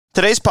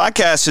Today's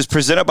podcast is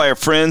presented by our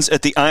friends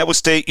at the Iowa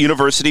State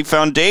University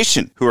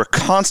Foundation, who are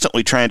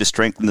constantly trying to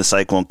strengthen the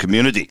Cyclone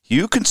community.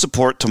 You can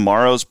support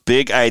tomorrow's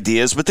big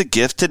ideas with a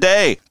gift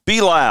today. Be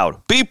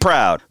loud, be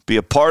proud, be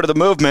a part of the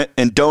movement,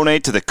 and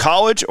donate to the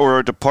college or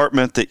a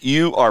department that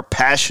you are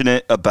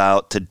passionate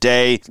about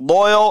today.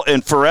 Loyal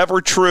and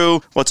forever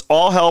true. Let's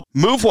all help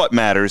move what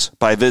matters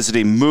by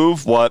visiting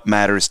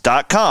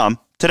movewhatmatters.com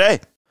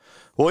today.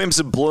 Williams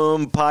and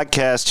Blum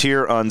podcast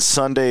here on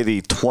Sunday,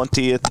 the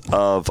 20th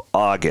of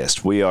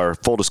August. We are,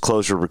 full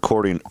disclosure,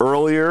 recording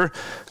earlier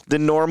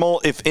than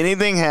normal. If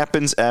anything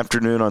happens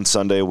afternoon on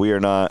Sunday, we are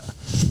not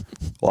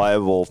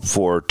liable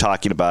for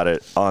talking about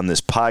it on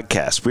this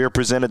podcast. We are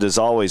presented, as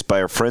always,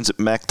 by our friends at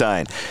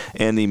Mechdyne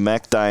and the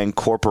Mechdyne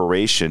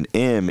Corporation,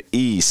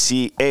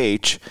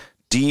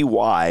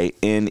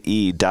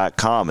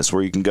 MECHDYNE.com is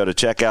where you can go to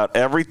check out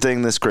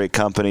everything this great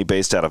company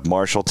based out of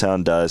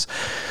Marshalltown does.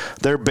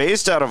 They're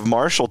based out of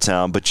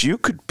Marshalltown, but you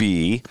could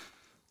be,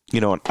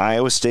 an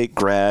Iowa State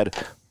grad,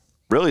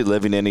 really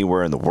living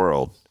anywhere in the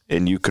world,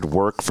 and you could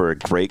work for a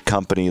great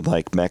company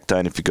like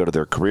Mechdyne if you go to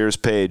their careers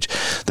page.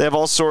 They have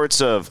all sorts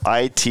of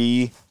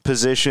IT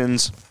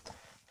positions.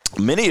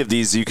 Many of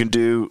these you can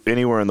do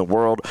anywhere in the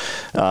world.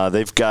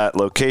 They've got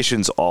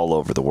locations all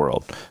over the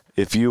world.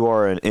 If you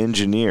are an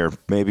engineer,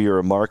 maybe you're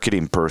a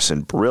marketing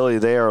person, really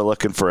they are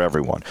looking for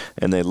everyone.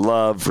 And they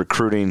love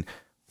recruiting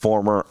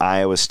former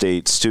Iowa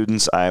State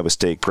students, Iowa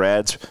State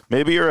grads.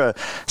 Maybe you're a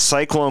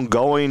Cyclone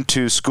going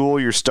to school,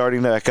 you're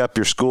starting back up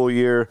your school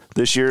year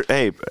this year.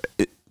 Hey,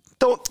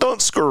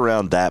 don't screw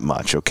around that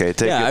much, okay?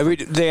 They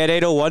had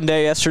 801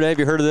 day yesterday. Have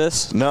you heard of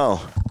this?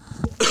 No.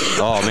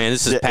 Oh man,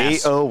 this is the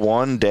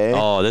 801 day.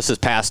 Oh, this is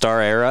past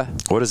our era.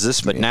 What does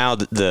this mean? But now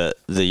the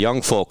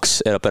young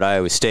folks up at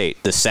Iowa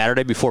State, the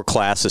Saturday before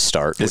classes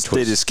start, they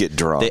just get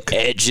drunk.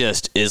 It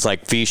just is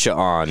like Fisha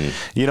on.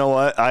 You know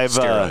what?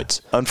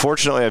 Steroids.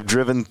 Unfortunately, I've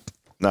driven.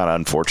 Not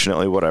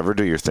unfortunately, whatever.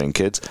 Do your thing,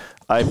 kids.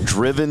 I've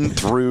driven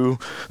through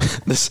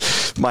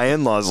this. My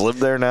in-laws live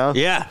there now.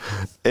 Yeah.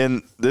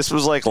 And this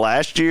was like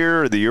last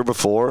year or the year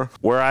before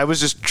where I was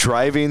just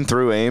driving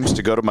through Ames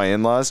to go to my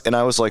in-laws. And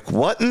I was like,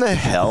 what in the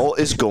hell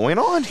is going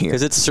on here?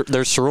 Because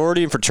there's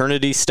sorority and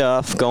fraternity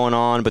stuff going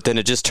on, but then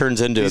it just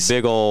turns into a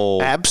big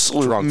old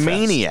absolute drunk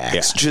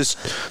maniacs. Yeah.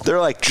 They're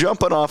like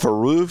jumping off of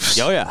roofs.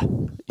 Oh, yeah.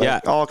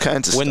 Yeah. All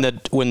kinds of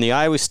stuff. When the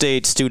Iowa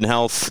State Student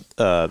Health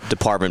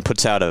Department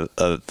puts out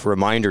a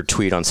reminder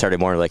tweet on Saturday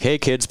morning, like, hey,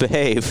 kids,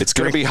 behave. It's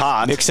going to be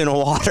hot. Mix in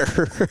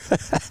water.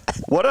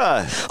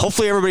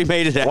 Hopefully everybody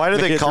made it. Why do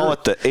they call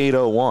it the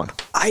 801?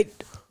 I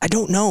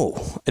don't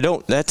know.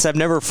 I've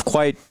never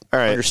quite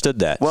understood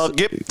that. Well,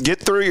 get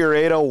through your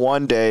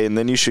 801 day, and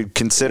then you should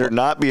consider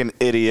not being an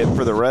idiot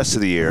for the rest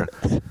of the year.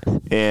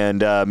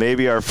 And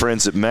maybe our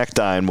friends at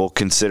Mechdyne will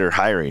consider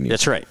hiring you.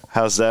 That's right.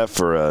 How's that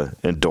for an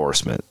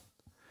endorsement?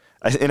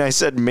 And I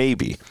said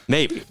maybe.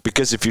 Maybe.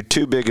 Because if you're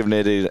too big of an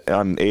idiot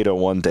on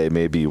 801 day,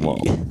 maybe you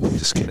won't.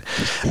 Just kidding.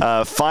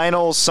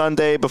 Final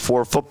Sunday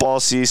before football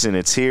season.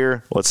 It's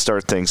here. Let's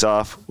start things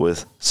off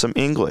with some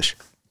English.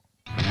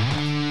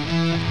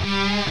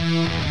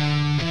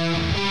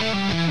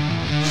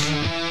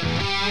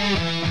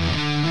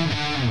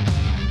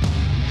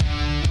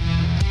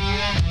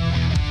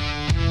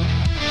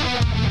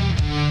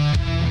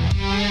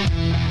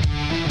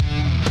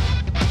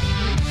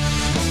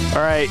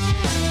 All right.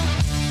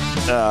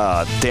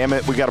 Damn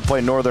it, we got to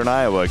play Northern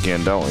Iowa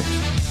again, don't we?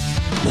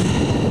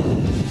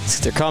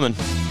 They're coming.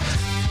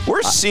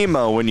 Where's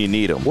SEMO when you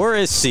need him? Where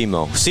is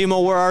SEMO?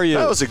 SEMO, where are you?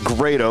 That was a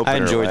great opener. I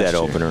enjoyed that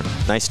year. opener.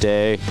 Nice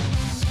day.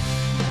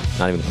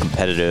 Not even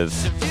competitive.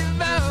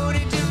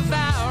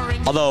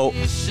 Although,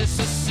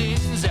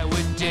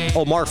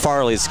 Mark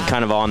Farley's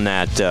kind of on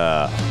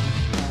that.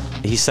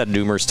 He said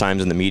numerous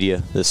times in the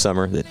media this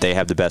summer that they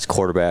have the best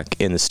quarterback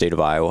in the state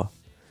of Iowa.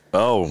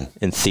 Oh,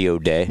 in Theo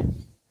Day.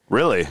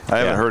 Really? I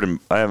haven't heard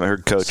him. I haven't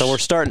heard Coach. So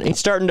he's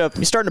starting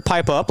to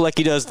pipe up like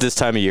he does this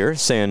time of year,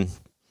 saying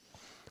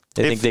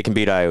they think they can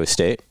beat Iowa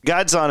State.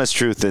 God's honest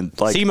truth, and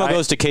like SEMO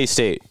goes to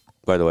K-State,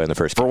 by the way, in the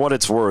first game. For what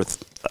it's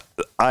worth,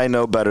 I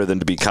know better than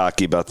to be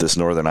cocky about this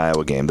Northern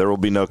Iowa game. There will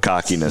be no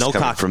cockiness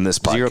coming from this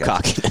podcast. Zero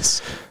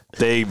cockiness.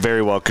 They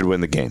very well could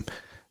win the game.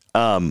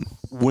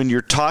 When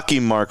you're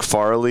talking Mark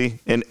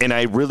Farley, and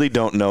I really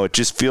don't know, it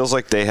just feels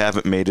like they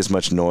haven't made as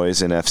much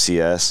noise in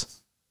FCS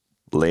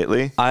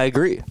lately. I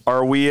agree.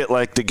 Are we at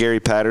like the Gary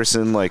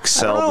Patterson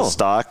sell the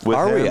stock with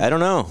him? Are we? I don't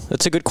know.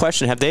 That's a good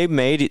question. They haven't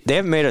made a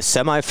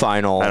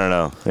semifinal. I don't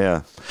know.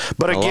 Yeah.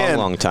 But again,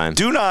 long time.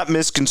 Do not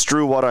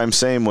misconstrue what I'm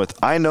saying with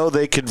I know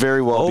they could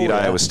very well beat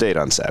Iowa State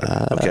on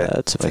Saturday. Okay.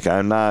 That's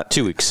I'm not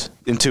 2 weeks.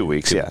 In 2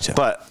 weeks, yeah.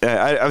 But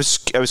I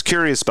was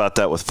curious about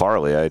that with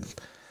Farley. I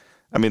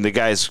mean, the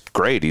guy's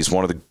great. He's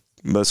one of the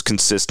most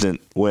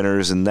consistent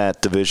winners in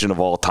that division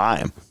of all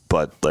time.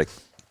 But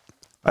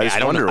I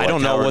don't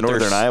know what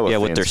Northern Iowa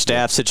what their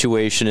staff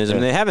situation is. I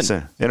mean, they haven't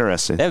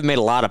made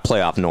a lot of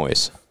playoff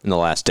noise in the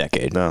last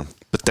decade. No,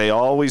 but they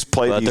always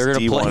play these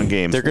D1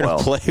 games. They're going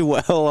to play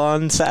well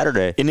on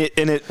Saturday. And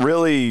it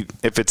really,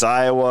 if it's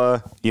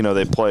Iowa,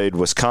 they played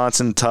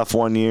Wisconsin tough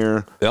one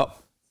year. Yep.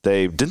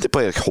 Didn't they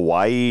play like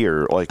Hawaii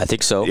or like? I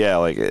think so. Yeah,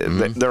 like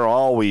they're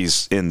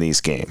always in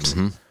these games.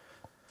 Mm-hmm.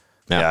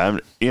 Yeah,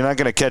 you're not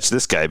going to catch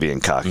this guy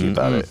being cocky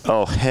about it.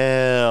 Oh,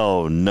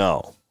 hell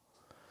no.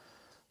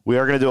 We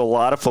are going to do a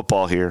lot of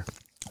football here.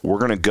 We're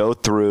going to go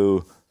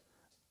through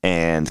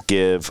and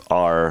give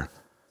our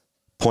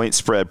point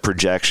spread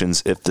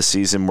projections if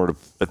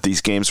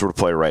these games were to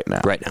play right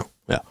now. Right now,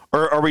 yeah.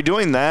 Or are we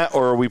doing that,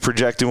 or are we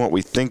projecting what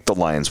we think the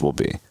lines will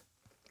be?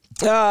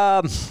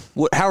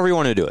 However you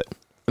want to do it.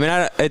 I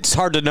mean, it's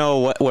hard to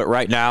know what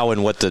right now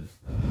and what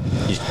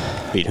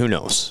who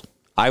knows?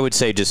 I would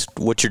say just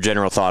what's your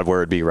general thought where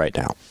it would be right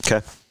now.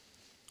 Okay.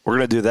 We're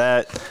going to do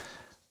that,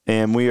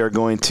 and we are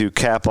going to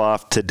cap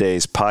off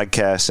today's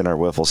podcast in our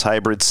Wiffles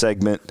Hybrid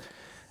segment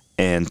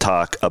and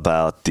talk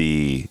about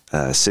the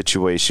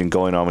situation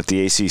going on with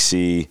the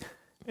ACC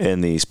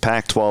and these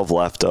Pac-12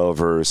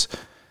 leftovers.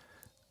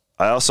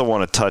 I also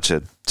want to touch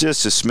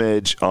just a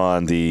smidge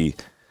on the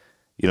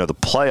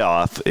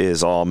playoff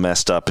is all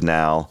messed up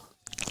now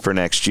for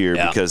next year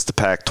because the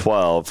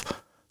Pac-12,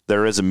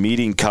 there is a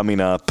meeting coming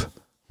up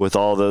with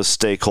all those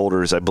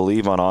stakeholders, I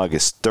believe on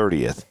August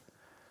 30th,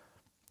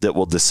 that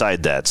will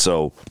decide that.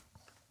 So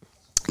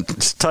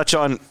let's touch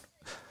on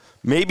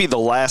maybe the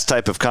last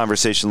type of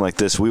conversation like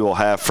this we will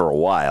have for a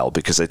while,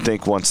 because I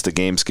think once the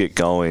games get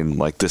going,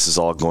 like this is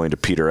all going to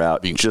peter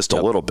out just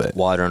a little bit.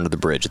 Water under the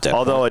bridge at that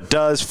Although point. It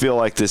does feel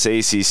like this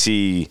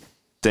ACC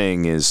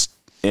thing is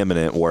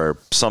imminent where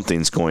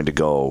something's going to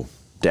go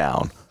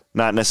down.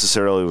 Not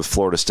necessarily with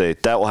Florida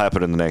State. That will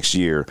happen in the next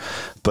year.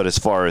 But as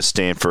far as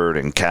Stanford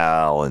and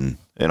Cal and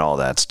all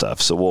that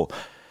stuff. So we'll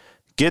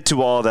get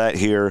to all that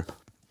here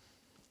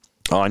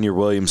on your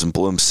Williams and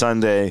Blum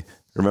Sunday.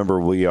 Remember,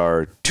 we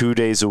are 2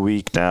 days a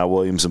week now,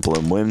 Williams and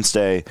Blum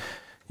Wednesday.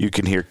 You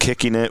can hear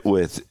Kicking It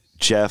with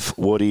Jeff,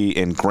 Woody,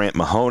 and Grant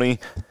Mahoney,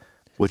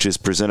 which is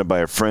presented by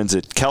our friends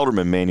at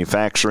Kelderman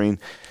Manufacturing.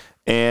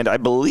 And I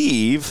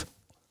believe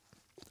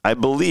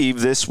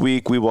this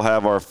week we will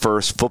have our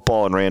first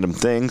Football and Random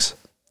Things.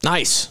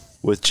 Nice.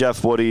 With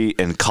Jeff Woody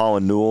and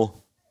Colin Newell.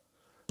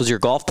 Those are your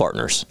golf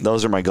partners.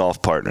 Those are my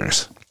golf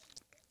partners.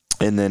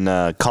 And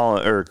then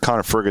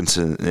Connor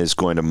Ferguson is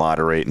going to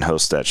moderate and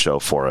host that show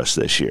for us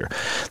this year.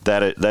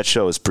 That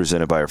show is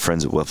presented by our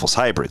friends at Wiffles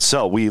Hybrid.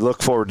 So we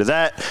look forward to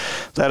that.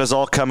 That is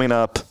all coming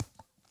up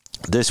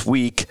this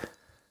week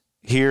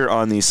here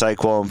on the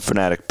Cyclone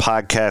Fanatic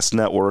Podcast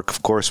Network.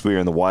 Of course, we are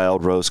in the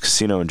Wild Rose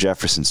Casino in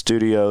Jefferson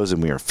Studios,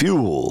 and we are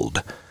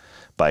fueled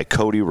by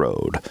Cody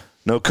Road.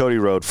 No Cody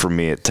Road for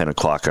me at 10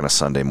 o'clock on a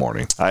Sunday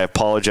morning. I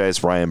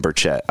apologize, Ryan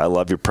Burchett. I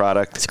love your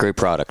product. It's a great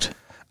product.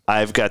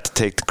 I've got to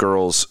take the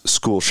girls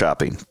school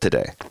shopping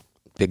today.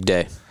 Big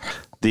day.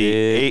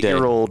 The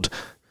 8-year-old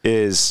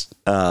is...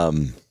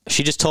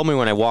 she just told me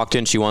when I walked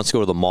in she wants to go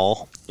to the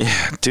mall.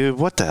 Yeah, dude,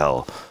 what the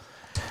hell?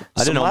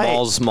 I didn't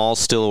know malls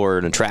still were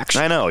an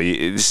attraction. I know.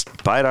 You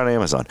just buy it on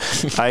Amazon.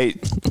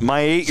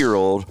 My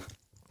 8-year-old,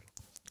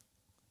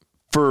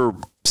 for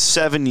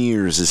 7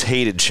 years, has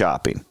hated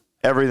shopping.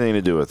 Everything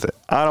to do with it.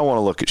 I don't want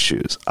to look at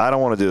shoes. I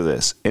don't want to do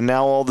this. And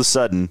now all of a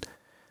sudden,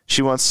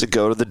 she wants to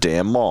go to the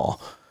damn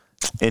mall.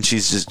 And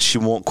she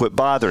won't quit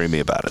bothering me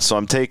about it. So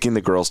I'm taking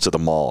the girls to the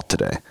mall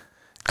today.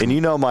 And you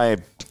know my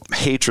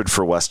hatred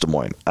for West Des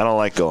Moines. I don't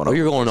like going over. Oh,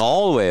 you're going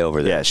all the way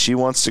over there. Yeah, she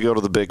wants to go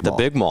to the big mall.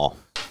 The big mall.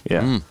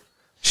 Yeah.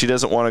 She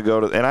doesn't want to go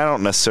to, and I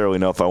don't necessarily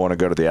know if I want to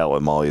go to the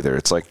outlet mall either.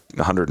 It's like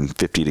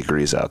 150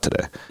 degrees out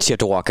today. So you have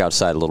to walk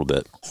outside a little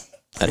bit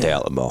at the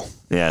outlet mall.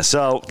 Yeah,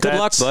 so good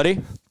luck, buddy.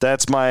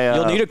 That's my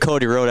you'll need a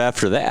Cody Road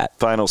after that.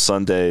 Final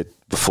Sunday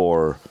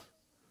before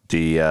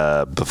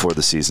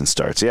the season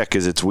starts. Yeah,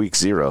 because it's week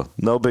 0.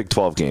 No Big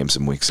 12 games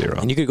in week 0.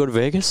 And you could go to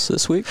Vegas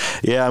this week?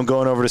 Yeah, I'm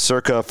going over to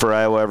Circa for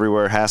Iowa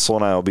Everywhere. Hassel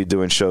and I will be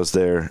doing shows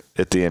there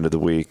at the end of the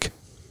week,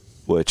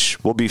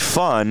 which will be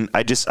fun.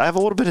 I have a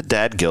little bit of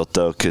dad guilt,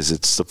 though, because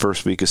it's the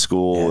first week of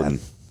school. And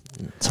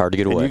it's hard to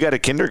get away. And you got a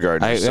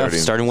kindergarten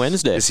starting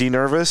Wednesday. Is he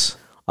nervous?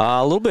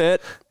 A little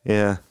bit.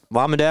 Yeah.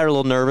 Mom and Dad are a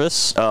little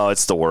nervous. Oh,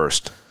 it's the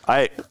worst.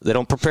 They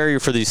don't prepare you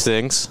for these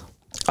things.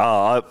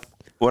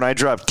 When I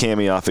dropped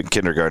Cammie off in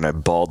kindergarten, I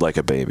bawled like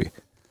a baby.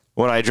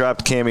 When I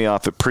dropped Cammie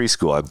off at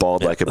preschool, I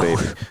bawled like a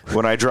baby.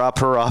 When I drop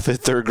her off at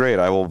 3rd grade,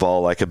 I will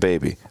bawl like a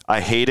baby.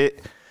 I hate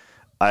it.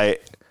 I'm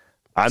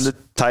the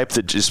type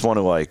that just want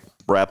to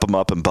wrap them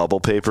up in bubble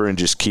paper and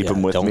just keep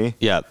them with me.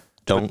 Yeah.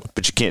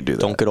 But you can't do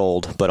that. Don't get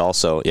old. But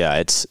also,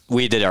 yeah,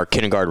 we did our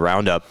kindergarten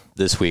roundup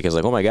this week. I was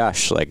like, oh my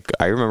gosh,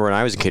 I remember when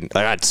I was a kid.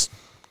 It's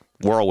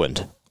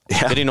whirlwind.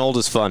 Yeah. Getting old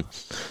is fun.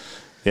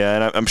 Yeah,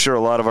 and I'm sure a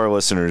lot of our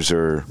listeners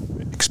are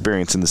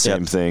experiencing the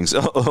same things. A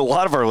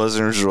lot of our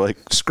listeners are like,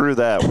 screw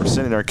that. We're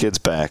sending our kids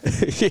back.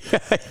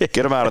 Get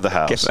them out of the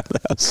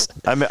house.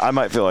 I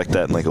might feel like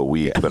that in a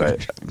week,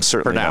 but I'm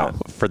certainly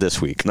for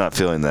this week. Not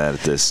feeling that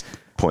at this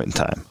point in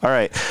time. All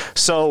right.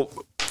 So,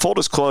 full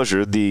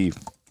disclosure,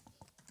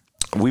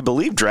 we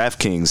believe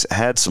DraftKings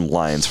had some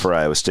lines for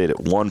Iowa State at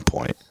one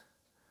point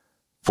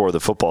for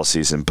the football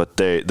season, but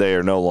they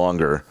are no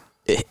longer...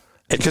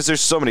 Because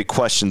there's so many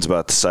questions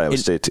about the Iowa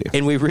State team.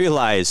 And we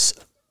realize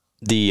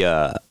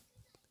the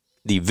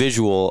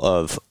visual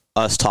of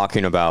us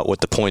talking about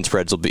what the point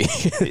spreads will be.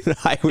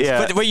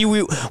 But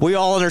we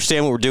all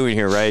understand what we're doing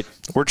here, right?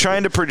 We're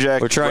trying to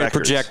project. We're trying to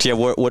project,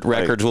 what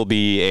records will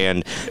be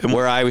and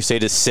where Iowa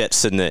State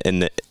sits in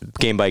the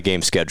game by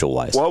game schedule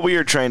wise. What we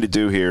are trying to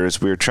do here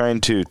is we're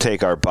trying to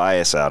take our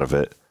bias out of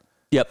it.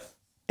 Yep.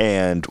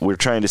 And we're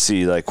trying to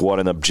see like what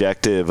an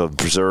objective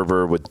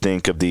observer would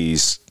think of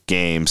these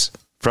games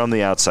from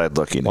the outside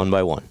looking. One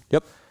by one.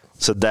 Yep.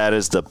 So that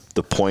is the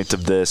point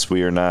of this.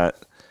 We are not.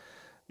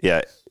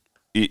 Yeah.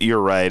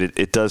 You're right.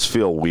 It does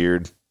feel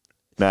weird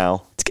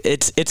now.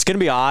 It's going to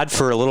be odd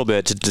for a little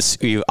bit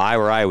to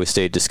Iowa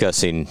State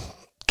discussing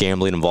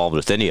gambling involved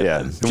with any of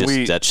them.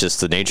 That's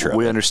just the nature of it.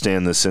 We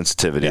understand the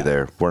sensitivity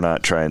there. We're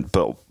not trying,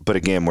 but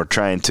again, we're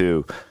trying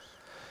to,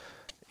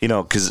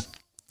 because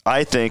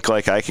I think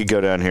like I could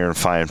go down here and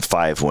find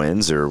 5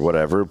 wins or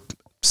whatever,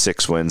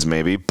 6 wins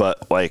maybe,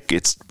 but like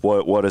it's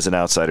what does an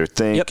outsider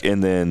think,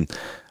 and then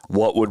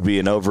what would be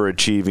an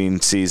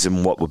overachieving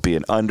season? What would be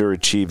an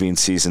underachieving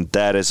season?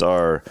 That is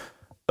our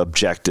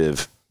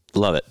objective.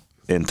 Love it.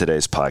 In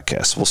today's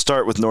podcast. We'll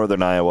start with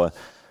Northern Iowa.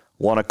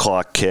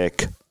 1:00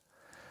 kick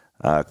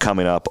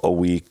coming up a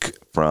week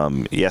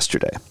from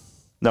yesterday.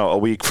 No, a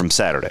week from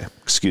Saturday.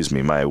 Excuse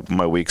me. My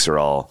weeks are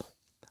all.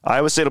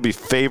 Iowa State will be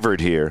favored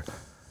here,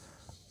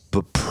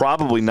 but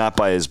probably not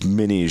by as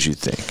many as you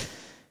think.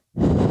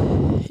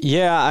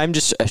 Yeah, I'm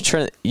just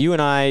trying. You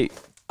and I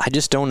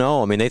just don't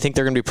know. I mean, they think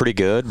they're going to be pretty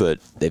good, but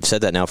they've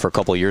said that now for a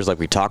couple of years, like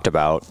we talked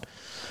about.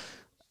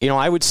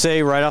 I would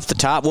say right off the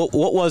top,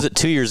 what was it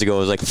 2 years ago? It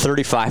was like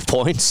 35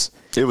 points.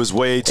 It was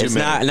way too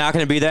many. It's not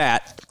going to be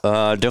that.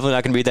 Definitely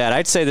not going to be that.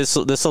 I'd say this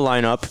will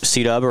line up,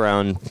 seed up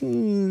around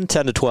 10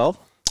 to 12.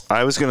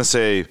 I was going to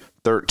say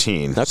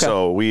 13. Okay.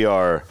 So we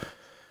are,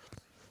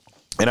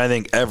 and I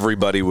think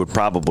everybody would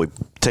probably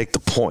take the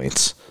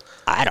points.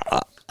 I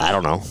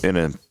don't know. In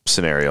a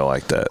scenario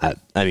like that.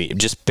 I mean,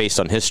 just based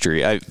on history.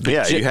 You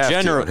have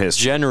to on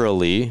history.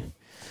 Generally,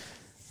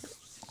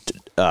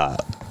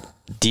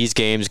 these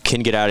games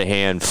can get out of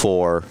hand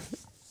for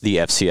the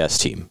FCS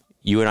team.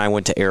 You and I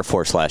went to Air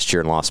Force last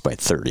year and lost by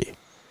 30.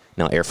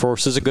 Now, Air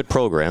Force is a good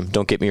program.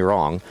 Don't get me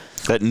wrong.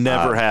 That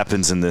never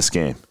happens in this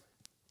game.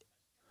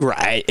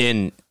 Right.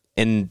 And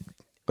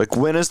like,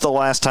 when is the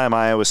last time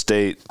Iowa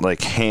State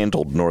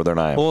handled Northern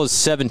Iowa? Well, it was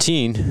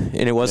 17,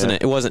 and it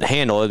wasn't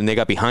handled, and they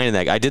got behind in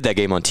that. I did that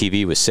game on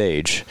TV with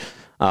Sage.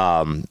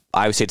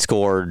 Iowa State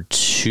scored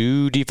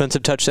 2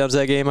 defensive touchdowns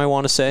that game, I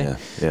want to say.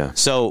 Yeah.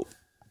 So,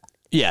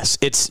 yes,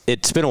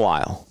 it's been a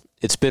while.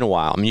 It's been a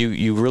while. I mean,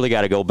 you really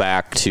got to go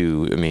back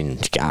to,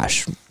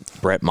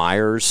 Brett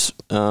Myers'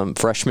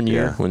 freshman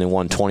year when they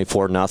won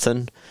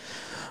 24-0.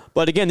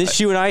 But again, this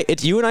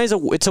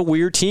it's a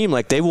weird team.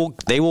 Like they went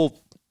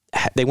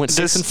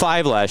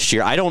 6-5 last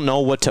year. I don't know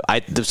what to.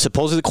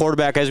 Supposedly the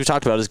quarterback, as we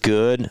talked about, is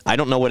good. I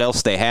don't know what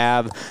else they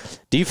have.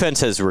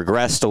 Defense has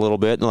regressed a little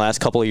bit in the last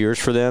couple of years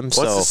for them. What's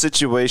the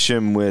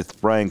situation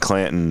with Brian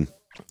Clanton?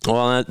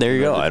 Well, there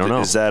you go. I don't know.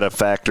 Is that a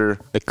factor?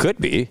 It could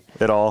be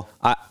at all.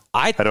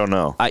 I don't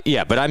know.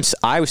 But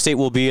Iowa State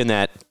will be in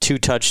that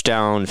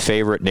 2-touchdown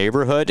favorite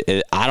neighborhood.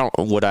 I don't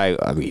know.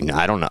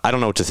 I don't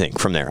know what to think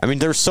from there. I mean,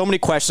 there's so many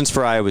questions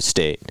for Iowa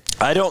State.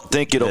 I don't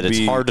think it'll be.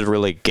 It's hard to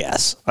really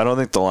guess. I don't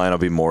think the line will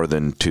be more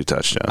than 2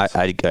 touchdowns.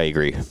 I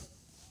agree.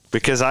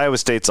 Because Iowa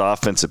State's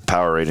offensive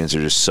power ratings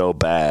are just so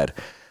bad.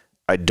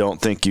 I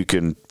don't think you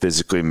can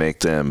physically make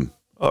them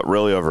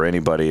really over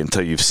anybody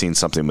until you've seen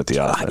something with the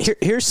offense.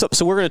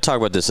 So we're going to talk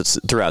about this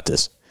throughout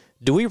this.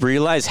 Do we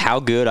realize how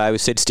good Iowa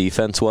State's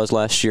defense was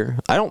last year?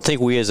 I don't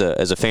think we as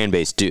a fan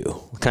base do.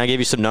 Can I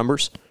give you some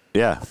numbers?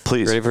 Yeah,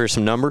 please. Ready for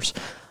some numbers?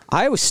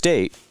 Iowa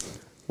State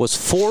was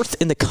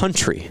 4th in the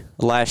country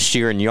last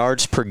year in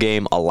yards per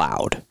game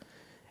allowed.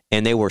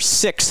 And they were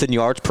 6th in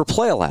yards per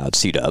play allowed,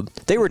 C-Dub.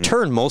 They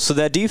returned most of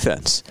that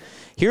defense.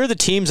 Here are the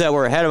teams that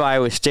were ahead of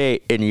Iowa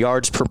State in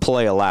yards per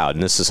play allowed.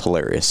 And this is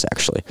hilarious,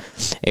 actually.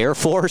 Air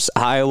Force,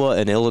 Iowa,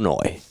 and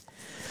Illinois.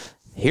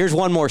 Here's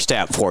one more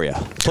stat for you.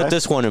 Put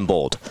this one in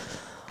bold.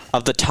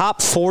 Of the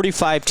top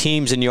 45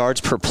 teams in yards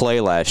per play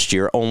last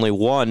year, only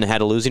one had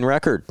a losing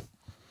record.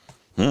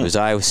 It was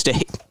Iowa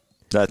State.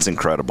 That's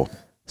incredible.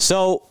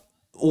 So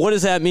what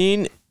does that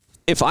mean?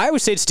 If Iowa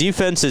State's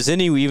defense is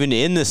even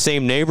in the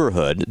same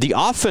neighborhood, the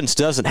offense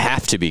doesn't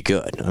have to be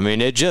good. I mean,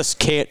 it just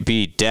can't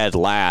be dead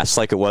last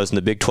like it was in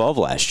the Big 12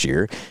 last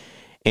year.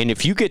 And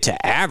if you get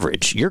to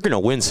average, you're going to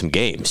win some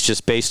games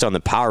just based on the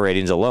power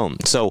ratings alone.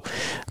 So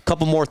a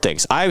couple more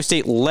things. Iowa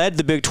State led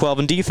the Big 12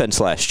 in defense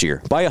last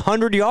year by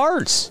 100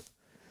 yards.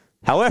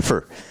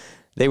 However,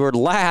 they were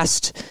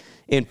last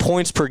in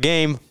points per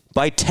game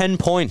by 10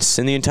 points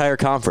in the entire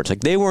conference.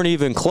 Like, they weren't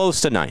even close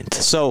to 9th.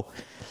 So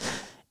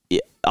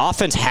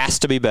offense has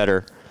to be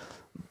better,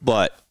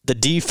 but the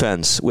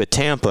defense with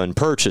Tampa and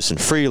Purchase and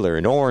Freeler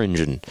and Orange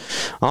and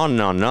on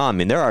and on and on. I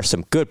mean, there are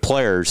some good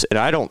players, and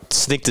I don't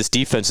think this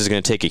defense is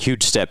going to take a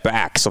huge step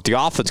back. So if the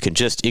offense can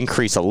just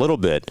increase a little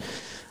bit,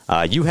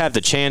 you have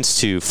the chance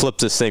to flip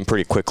this thing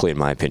pretty quickly, in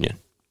my opinion.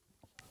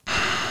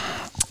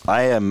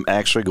 I am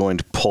actually going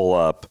to pull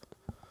up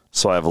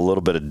so I have a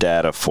little bit of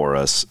data for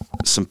us.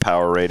 Some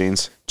power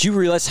ratings. Do you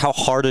realize how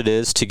hard it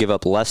is to give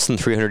up less than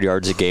 300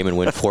 yards a game and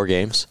win 4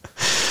 games?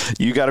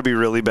 You got to be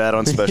really bad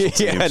on special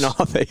teams. Yeah, no,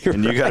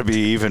 and you got to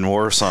be even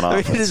worse on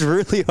offense. It is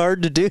really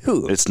hard to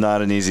do. It's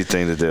not an easy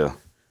thing to do.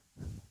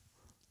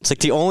 It's like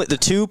the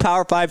 2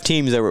 Power 5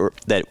 teams that were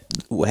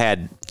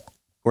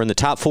in the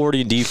top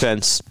 40 in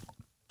defense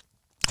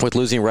with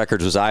losing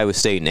records was Iowa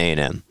State and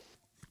A&M.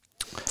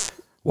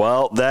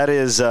 Well, that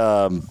is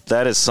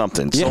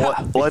something. So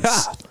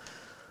let's.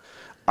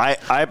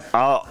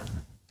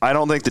 I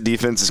don't think the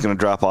defense is going to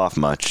drop off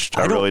much.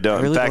 I really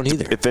don't. In fact,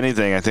 if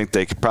anything, I think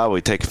they could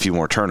probably take a few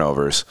more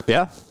turnovers.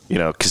 Yeah.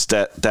 Because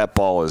that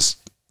ball is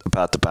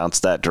about to bounce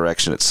that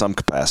direction at some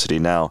capacity.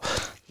 Now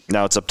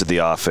it's up to the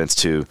offense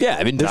to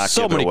there's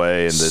so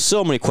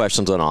many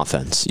questions on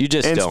offense. You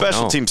just don't know. And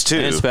special teams too.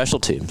 And special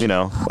teams.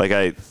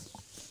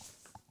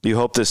 You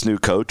hope this new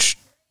coach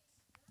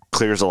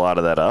clears a lot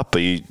of that up,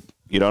 but you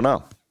don't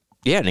know.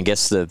 Yeah, and I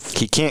guess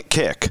he can't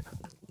kick.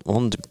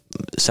 Well,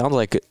 it sounds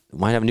like it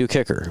might have a new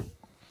kicker.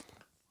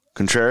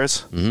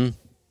 Contreras? Mm-hmm.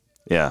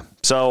 Yeah.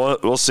 So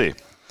we'll see.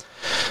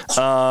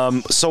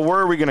 So where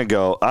are we going to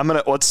go?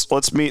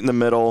 Let's meet in the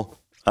middle.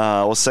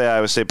 We'll say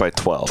Iowa State by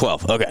 12.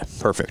 12. Okay.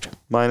 Perfect.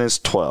 Minus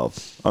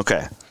 12.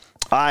 Okay.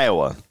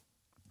 Iowa.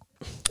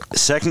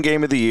 Second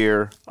game of the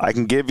year. I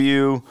can give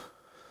you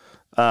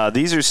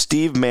these are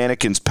Steve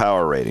Manikin's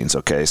power ratings,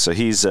 okay? So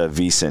he's a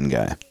VSiN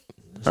guy.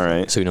 All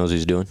right. So he knows what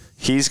he's doing.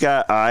 He's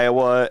got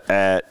Iowa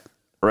at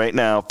right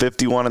now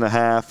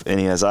 51.5, and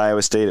he has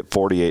Iowa State at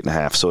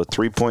 48.5. So a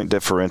 3-point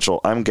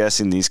differential. I'm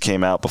guessing these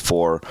came out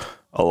before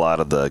a lot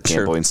of the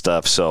gambling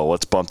stuff. So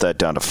let's bump that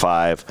down to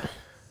 5.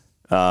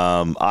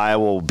 I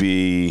will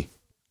be.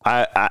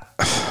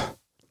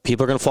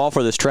 People are going to fall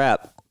for this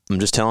trap. I'm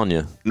just telling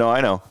you. No, I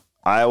know.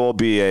 I will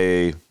be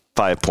a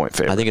 5-point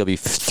favorite. I think it'll be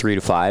 3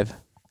 to 5.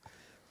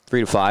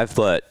 3 to 5,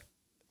 but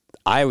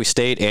Iowa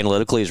State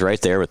analytically is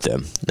right there with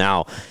them.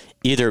 Now,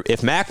 either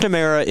if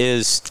McNamara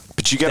is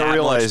but you got to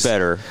realize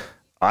better.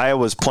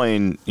 Iowa's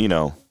playing,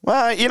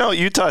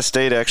 Utah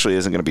State actually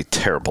isn't going to be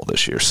terrible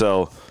this year.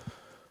 So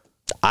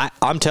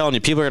I'm telling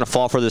you, people are going to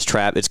fall for this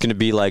trap. It's going to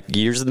be like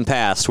years in the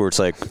past where it's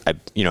like,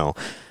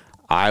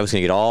 Iowa's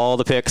going to get all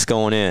the picks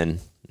going in.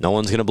 No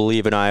one's going to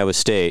believe in Iowa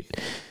State.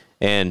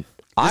 And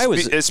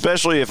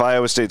especially if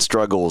Iowa State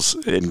struggles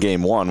in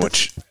game 1,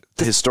 which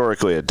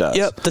historically it does.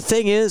 Yep. The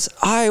thing is,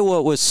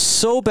 Iowa was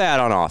so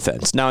bad on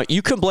offense. Now,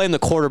 you can blame the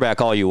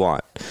quarterback all you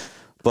want,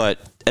 but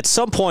at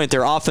some point,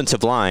 their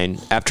offensive line,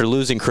 after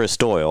losing Chris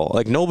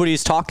Doyle,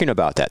 nobody's talking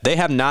about that. They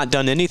have not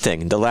done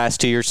anything the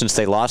last 2 years since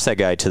they lost that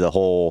guy to the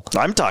whole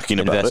I'm talking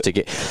about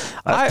it.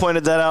 I've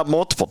pointed that out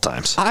multiple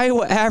times.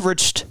 Iowa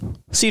averaged,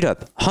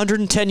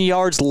 110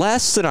 yards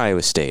less than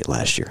Iowa State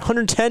last year.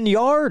 110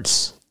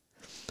 yards.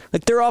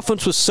 Their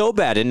offense was so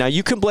bad. And now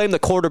you can blame the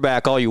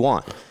quarterback all you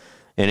want.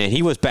 And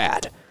he was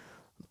bad.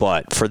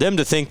 But for them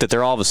to think that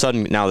they're all of a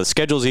sudden, now the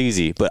schedule's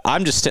easy, but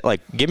I'm just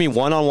give me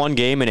one-on-one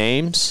game in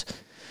Ames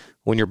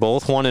when you're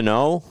both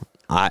 1-0.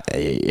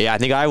 I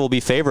think I will be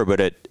favored,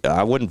 but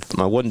I wouldn't,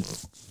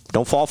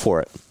 don't fall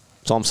for it.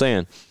 That's all I'm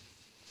saying.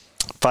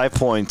 5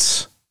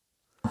 points.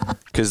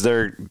 Because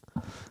they'll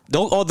get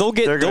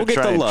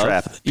the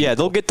love. Yeah,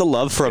 they'll get the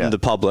love from the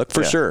public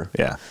for sure.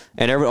 Yeah.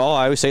 And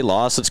Iowa State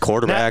lost its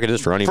quarterback and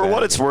it's running back. For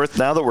what it's worth,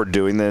 now that we're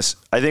doing this,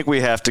 I think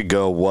we have to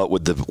go, what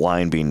would the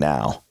line be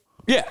now?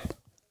 Yeah.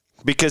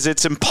 Because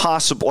it's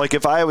impossible.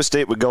 If Iowa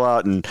State would go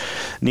out and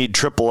need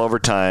triple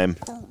overtime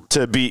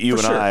to beat you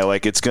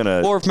it's going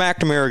to. Or if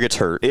McNamara gets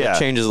hurt, it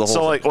changes the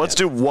whole thing. So, let's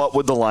do what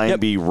would the line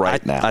be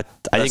right now?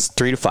 I think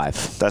 3 to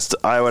 5.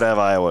 I would have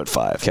Iowa at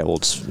 5. Okay, well,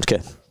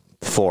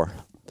 4.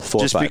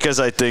 4 just 5. Because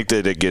I think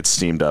that it gets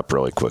steamed up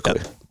really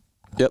quickly.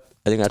 Yep.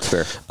 I think that's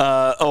fair.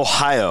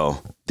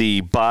 Ohio,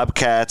 the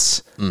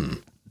Bobcats.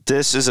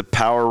 This is a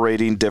power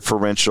rating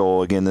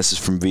differential. Again, this is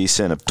from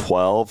VSiN of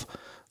 12.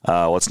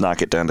 Let's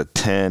knock it down to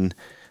 10.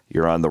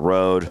 You're on the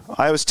road.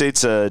 Iowa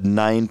State's a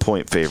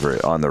 9-point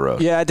favorite on the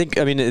road. Yeah, the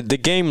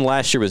game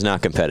last year was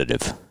not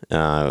competitive.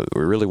 It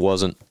really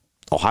wasn't.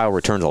 Ohio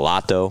returns a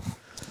lot, though.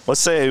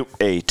 Let's say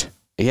 8.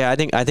 Yeah, I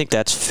think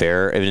that's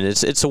fair.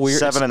 It's a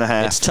weird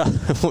 7.5. It's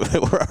tough.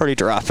 We're already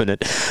dropping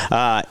it.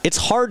 It's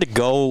hard to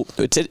go.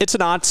 It's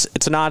an odd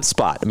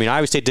spot.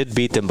 Iowa State did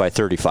beat them by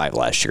 35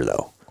 last year,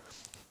 though.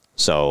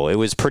 So it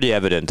was pretty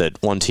evident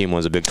that one team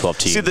was a Big 12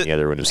 team and the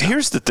other one was not.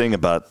 Here's the thing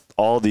about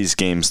all these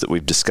games that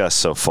we've discussed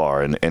so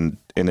far, and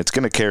it's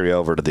going to carry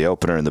over to the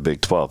opener in the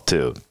Big 12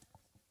 too,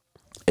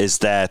 is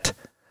that,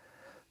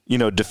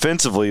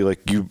 defensively,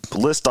 you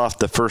list off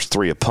the first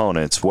 3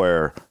 opponents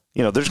where,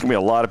 there's going to be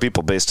a lot of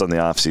people based on the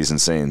offseason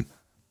saying,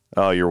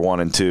 oh, you're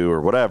 1-2 or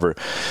whatever.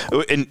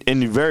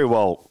 And you very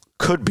well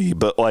could be,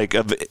 but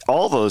of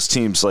all those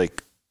teams,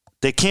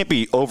 they can't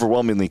be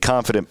overwhelmingly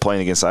confident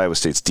playing against Iowa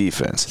State's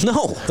defense.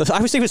 No,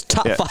 Iowa State was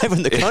top 5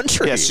 in the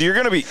country. Yeah, so you're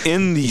going to be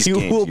in these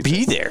games. You will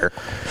be there.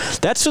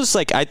 That's just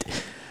the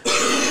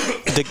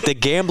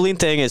gambling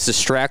thing has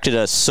distracted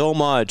us so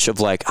much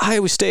of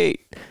Iowa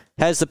State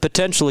has the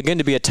potential again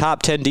to be a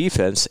top 10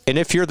 defense. And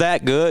if you're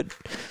that good,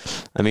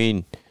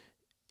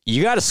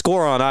 you got to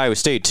score on Iowa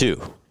State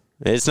too.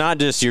 It's not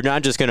just you're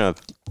not just gonna,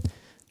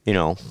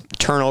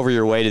 turn over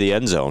your way to the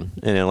end zone,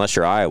 and unless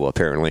you're Iowa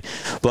apparently,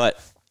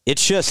 but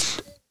it's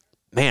just,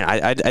 man,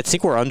 I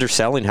think we're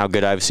underselling how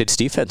good Iowa State's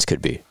defense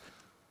could be.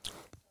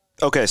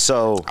 Okay,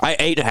 so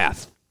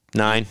 8.5,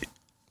 9.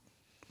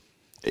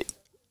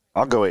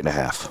 I'll go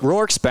 8.5.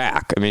 Rourke's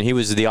back. I mean, he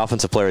was the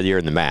offensive player of the year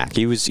in the MAC.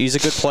 He's a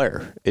good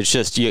player. It's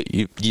just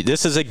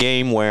this is a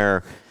game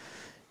where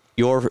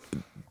your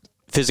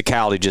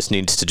physicality just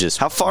needs to just.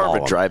 How far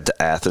of a drive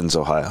to Athens,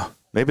 Ohio?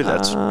 Maybe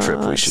that's a trip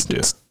we should do.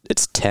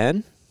 It's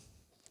 10,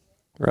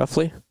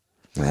 roughly.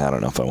 I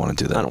don't know if I want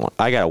to do that.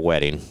 I got a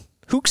wedding.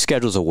 Who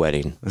schedules a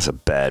wedding? That's a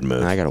bad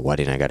move. I got a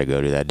wedding I got to go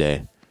to that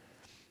day.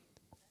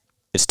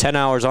 It's 10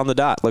 hours on the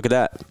dot. Look at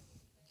that.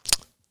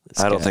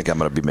 I don't think I'm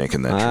going to be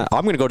making that trip.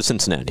 I'm going to go to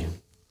Cincinnati.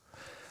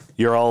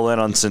 You're all in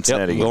on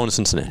Cincinnati? Yep, I'm going to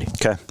Cincinnati.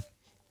 Okay.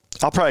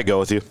 I'll probably go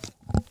with you.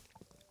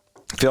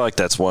 I feel like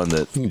that's one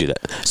that... You can do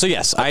that. So,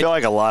 yes. I feel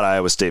like a lot of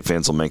Iowa State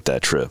fans will make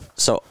that trip.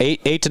 So,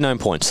 8 to 9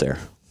 points there.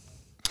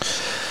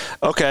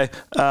 Okay.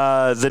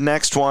 The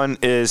next one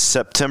is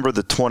September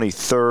the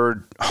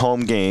 23rd,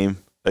 home game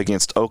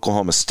against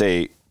Oklahoma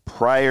State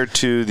prior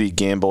to the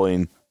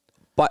gambling.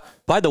 But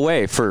by the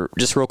way, for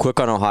just real quick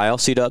on Ohio,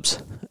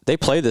 C-Dubs, they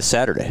play this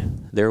Saturday.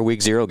 Their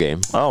Week 0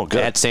 game. Oh,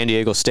 good. At San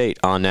Diego State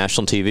on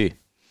national TV.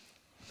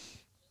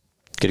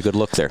 Get a good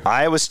look there.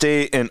 Iowa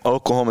State and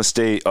Oklahoma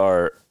State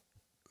are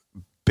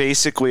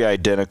basically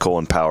identical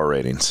in power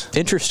ratings.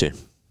 Interesting.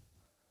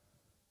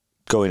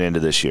 Going into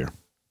this year.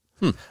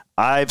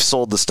 I've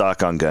sold the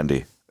stock on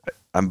Gundy.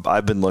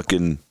 I've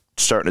been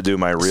starting to do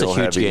my real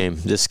heavy. It's a huge game.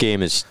 This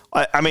game is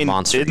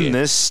monster game.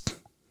 This...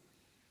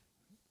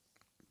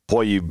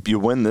 Boy, you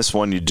win this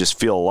one, you just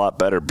feel a lot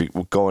better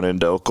going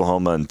into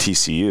Oklahoma and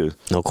TCU.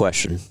 No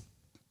question.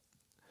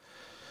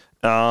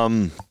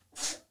 I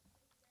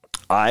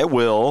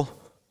will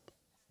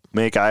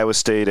make Iowa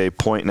State a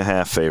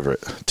 1.5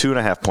 favorite,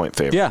 2.5 point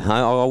favorite. Yeah,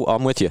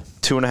 I'm with you.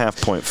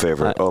 2.5 point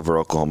favorite over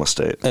Oklahoma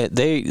State.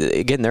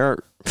 They're.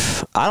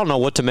 I don't know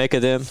what to make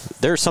of them.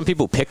 There are some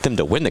people who pick them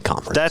to win the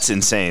conference. That's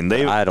insane.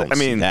 I don't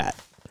see that.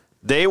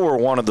 They were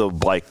one of the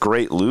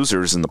great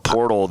losers in the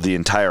portal the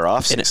entire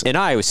offseason. And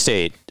Iowa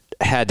State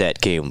had that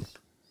game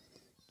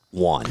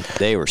won.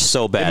 They were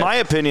so bad. In my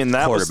opinion,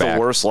 that was the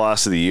worst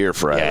loss of the year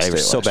for Iowa State. They were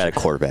so bad at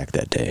quarterback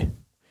that day.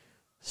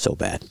 So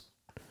bad.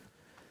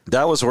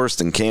 That was worse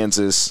than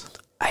Kansas.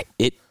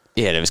 It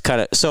was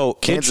kind of so.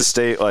 Kansas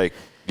State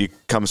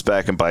comes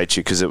back and bites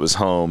you because it was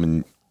home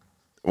and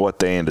what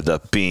they ended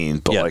up being.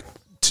 But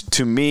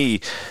to me,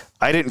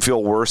 I didn't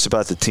feel worse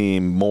about the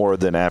team more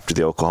than after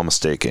the Oklahoma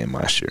State game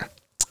last year.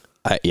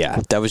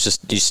 That was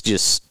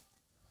just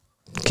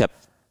kept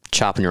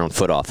chopping your own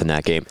foot off in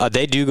that game.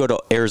 They do go to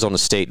Arizona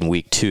State in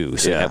week 2,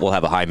 so we'll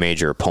have a high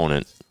major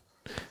opponent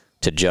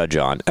to judge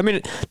on. I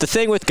mean, the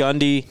thing with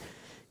Gundy,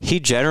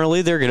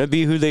 they're going to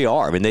be who they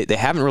are. I mean, they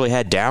haven't really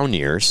had down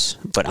years,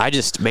 but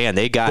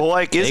they got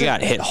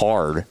hit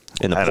hard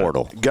in the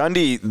portal.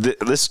 Gundy,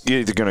 this is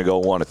either going to go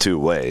one of two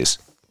ways.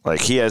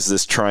 He has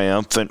this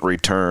triumphant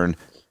return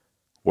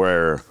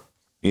where,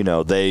 they're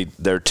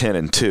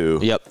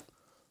 10-2. Yep.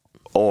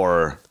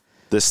 Or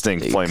this thing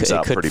flames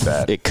out pretty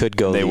bad. It could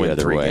go the other way.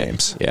 They win 3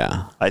 games.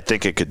 Yeah. I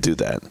think it could do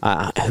that.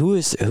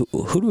 Who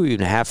do we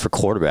even have for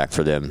quarterback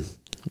for them?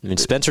 I mean,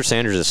 Spencer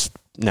Sanders is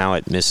now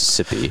at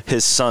Mississippi.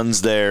 His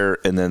son's there,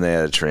 and then they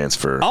had a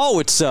transfer. Oh,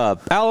 it's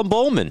Alan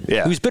Bowman,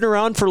 who's been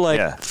around for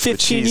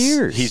 15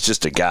 years. He's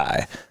just a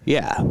guy.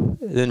 Yeah.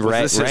 Then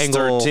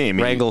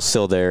Wrangle's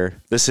still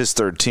there. This is his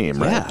third team,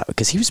 right? Yeah,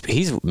 because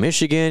he's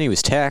Michigan, he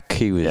was Tech,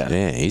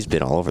 he's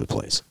been all over the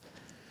place.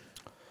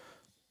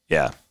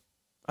 Yeah.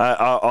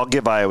 I'll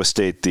give Iowa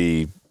State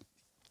the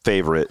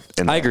favorite.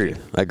 I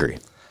agree.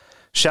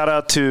 Shout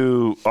out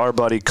to our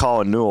buddy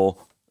Colin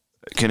Newell.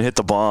 Can hit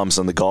the bombs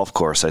on the golf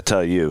course, I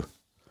tell you.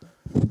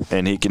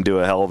 And he can do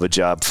a hell of a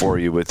job for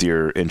you with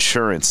your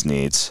insurance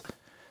needs.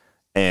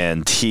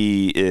 And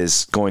he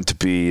is going to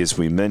be, as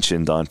we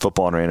mentioned, on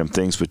Football and Random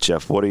Things with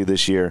Jeff Woody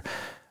this year.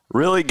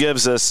 Really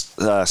gives us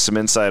some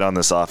insight on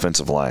this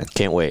offensive line.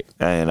 Can't wait.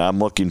 And I'm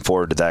looking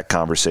forward to that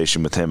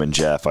conversation with him and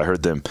Jeff. I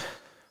heard them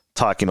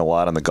talking a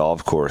lot on the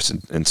golf course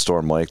in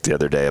Storm Lake the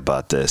other day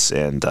about this.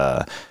 And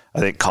I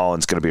think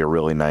Colin's going to be a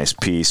really nice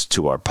piece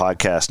to our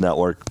podcast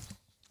network.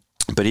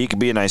 But he could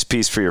be a nice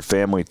piece for your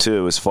family,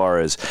 too, as far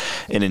as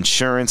an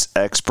insurance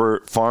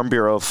expert, Farm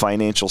Bureau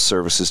Financial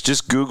Services.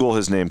 Just Google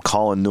his name,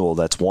 Colin Newell.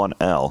 That's 1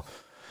 L.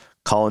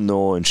 Colin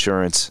Newell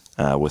Insurance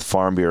with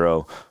Farm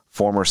Bureau,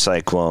 former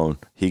Cyclone.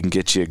 He can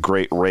get you a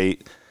great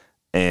rate,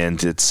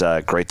 and it's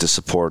great to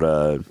support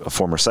a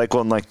former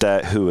Cyclone like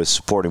that who is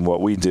supporting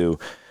what we do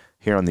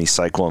here on the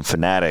Cyclone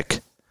Fanatic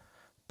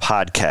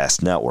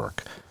Podcast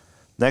Network.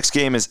 Next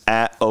game is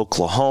at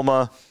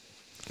Oklahoma.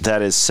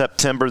 That is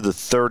September the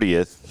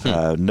 30th.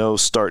 No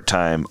start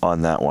time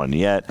on that one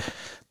yet.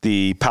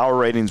 The power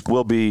ratings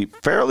will be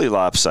fairly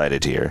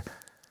lopsided here,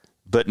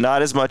 but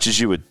not as much as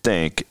you would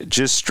think.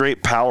 Just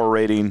straight power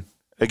rating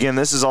Again,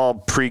 this is all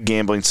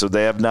pre-gambling, so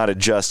they have not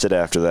adjusted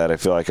after that. I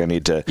feel like I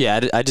need to.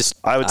 Yeah,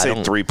 I would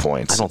say 3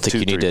 points. I don't think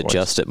you need to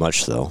adjust it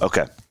much, though.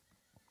 Okay.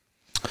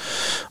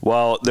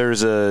 Well,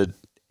 there's a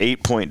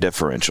 8-point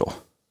differential.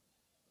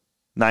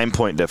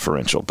 9-point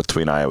differential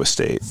between Iowa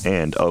State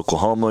and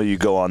Oklahoma. You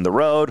go on the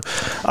road.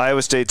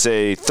 Iowa State's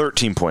a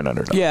 13-point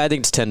underdog. Yeah, I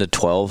think it's 10 to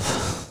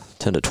 12.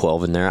 10 to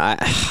 12 in there. I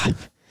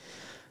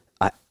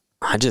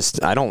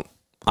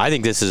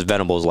think this is as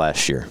Venables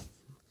last year.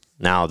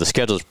 Now, the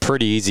schedule is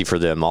pretty easy for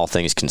them, all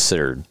things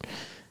considered.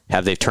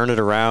 Have they turned it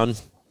around?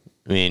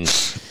 I mean,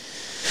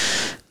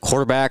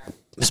 quarterback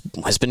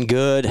has been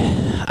good.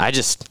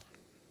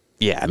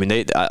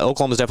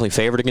 Oklahoma's definitely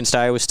favored against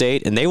Iowa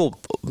State, and they will,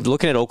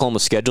 looking at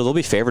Oklahoma's schedule, they'll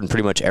be favored in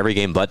pretty much every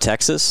game but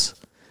Texas.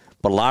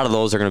 But a lot of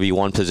those are going to be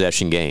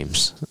one-possession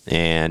games.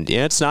 And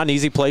it's not an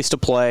easy place to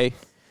play.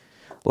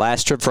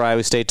 Last trip for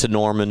Iowa State to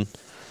Norman.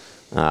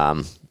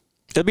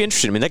 It'll be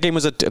interesting. I mean, that game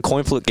was a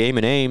coin flip game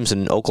in Ames,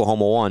 and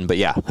Oklahoma won. But,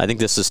 yeah, I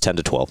think this is 10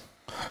 to 12.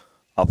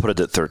 I'll put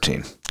it at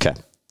 13. Okay.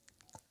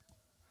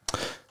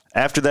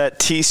 After that,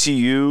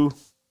 TCU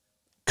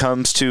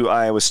comes to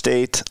Iowa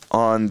State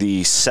on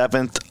the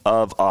 7th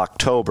of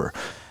October.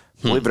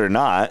 Believe it or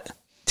not,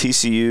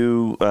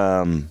 TCU,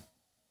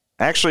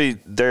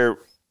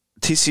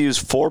 TCU's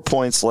 4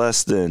 points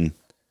less than,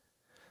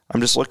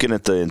 I'm just looking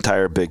at the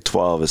entire Big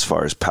 12 as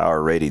far as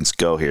power ratings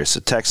go here. So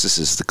Texas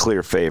is the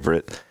clear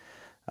favorite.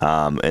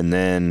 And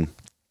then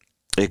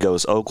it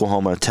goes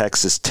Oklahoma,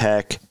 Texas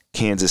Tech,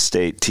 Kansas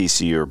State,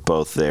 TCU are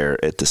both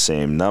there at the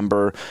same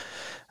number.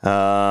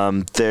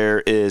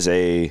 There is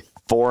a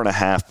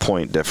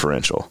 4.5-point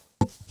differential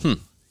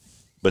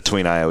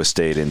between Iowa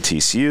State and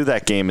TCU.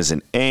 That game is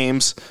in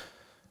Ames.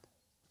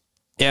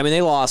 Yeah, I mean,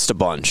 they lost a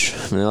bunch.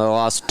 I mean, they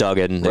lost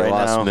Duggan, they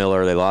lost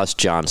Miller, they lost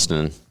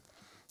Johnston.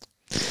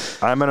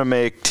 I'm going to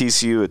make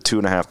TCU a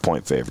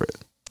 2.5-point favorite.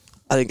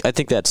 I like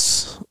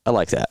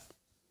that.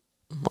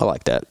 I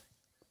like that.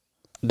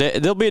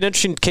 They'll be an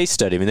interesting case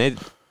study. I mean,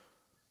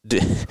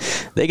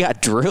 they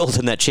got drilled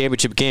in that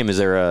championship game. Is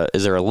there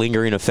a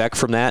lingering effect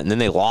from that? And then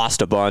they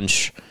lost a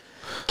bunch.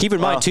 Keep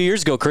in mind, 2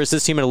 years ago, Chris,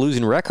 this team had a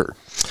losing record.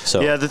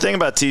 So yeah, the thing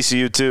about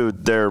TCU too,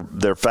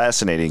 they're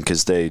fascinating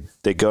because they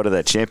go to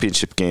that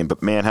championship game.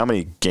 But man, how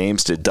many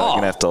games did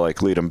Duggan have to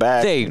lead them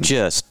back?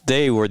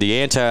 They were the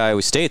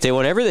anti-Iowa State. They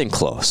won everything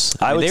close.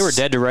 They were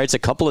dead to rights a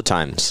couple of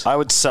times. I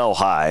would sell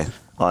high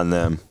on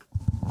them.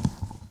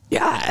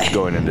 Yeah,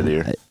 going into the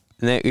year.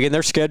 And again,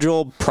 their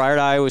schedule prior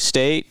to Iowa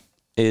State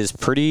is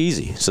pretty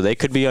easy, so they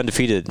could be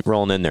undefeated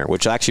rolling in there,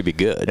 which would actually be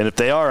good. And if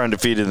they are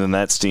undefeated, then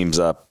that steams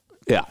up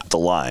the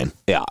line.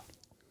 Yeah.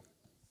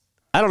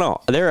 I don't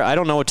know. I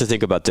don't know what to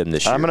think about them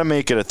this year. I'm going to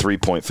make it a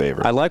 3-point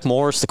favorite. I like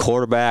Morris, the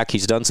quarterback.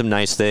 He's done some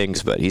nice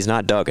things, but he's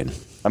not Duggan.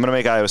 I'm going to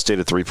make Iowa State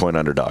a 3-point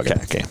underdog in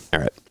that game. All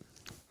right.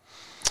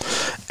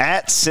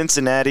 At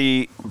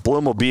Cincinnati,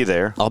 Blum will be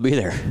there. I'll be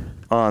there.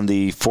 On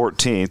the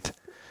 14th.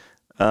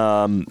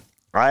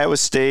 Iowa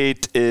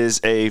State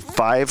is a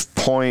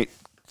 5-point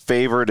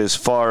favorite as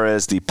far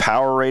as the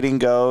power rating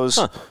goes.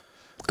 Huh.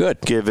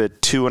 Good. Give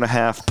it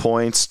 2.5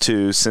 points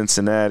to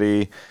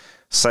Cincinnati.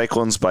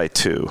 Cyclones by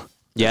 2.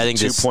 Yeah, I think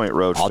 2-point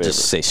road I'll favorite.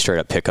 just say straight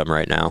up pick them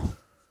right now.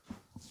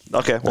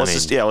 Okay,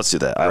 let's do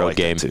that. I like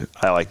game. that too.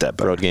 I like that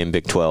better. Road game,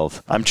 Big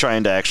 12. I'm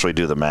trying to actually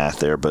do the math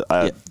there, but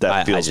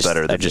that feels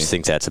better to me. I just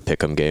think that's a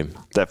pick 'em game.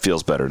 That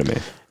feels better to me.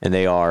 And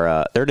they're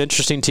an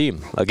interesting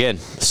team. Again,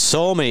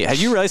 so many. Have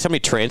you realized how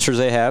many transfers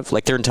they have?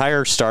 Their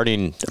entire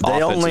starting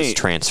offense is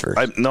transferred.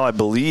 I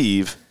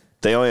believe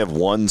they only have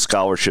one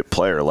scholarship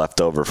player left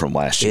over from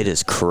last year. It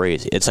is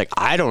crazy. It's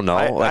I don't know.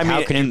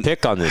 How can you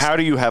pick on this? How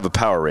do you have a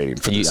power rating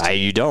for this team?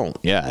 You don't.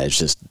 Yeah, it's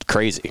just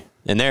crazy.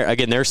 And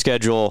their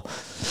schedule,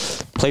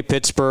 play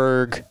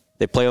Pittsburgh,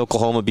 they play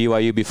Oklahoma,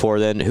 BYU before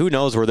then. Who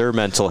knows where their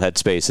mental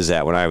headspace is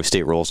at when Iowa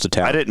State rolls to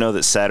town. I didn't know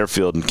that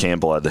Satterfield and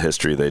Campbell had the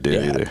history they do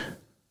either.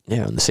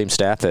 Yeah, on the same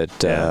staff at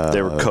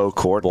they were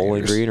co-coordinators.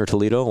 Bowling Green or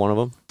Toledo, one of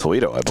them?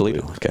 Toledo, I believe.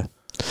 Toledo, okay.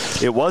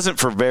 It wasn't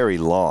for very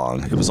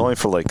long. It was only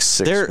for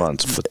 6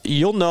 months. But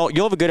you'll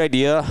have a good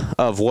idea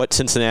of what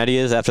Cincinnati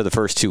is after the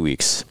first 2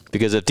 weeks.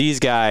 Because if these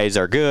guys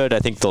are good, I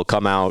think they'll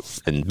come out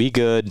and be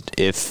good.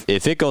 If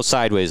it goes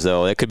sideways,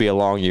 though, it could be a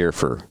long year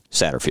for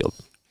Satterfield.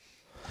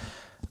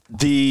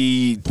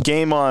 The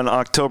game on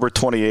October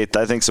 28th,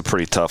 I think, is a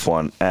pretty tough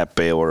one at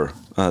Baylor.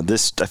 I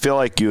feel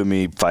like you and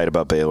me fight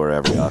about Baylor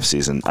every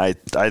offseason. I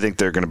think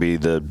they're going to be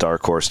the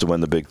dark horse to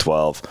win the Big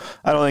 12.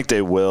 I don't think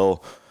they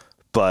will,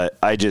 but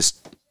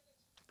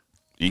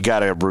you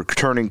got a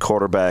returning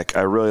quarterback.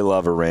 I really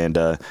love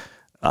Aranda.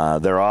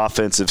 Their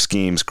offensive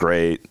scheme's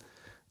great.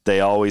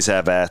 They always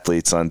have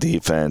athletes on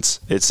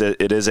defense.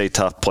 It is a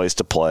tough place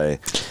to play.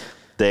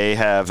 They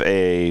have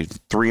a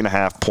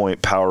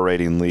 3.5-point power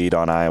rating lead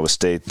on Iowa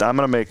State. I'm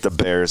going to make the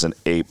Bears an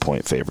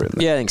 8-point favorite.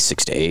 Yeah, I think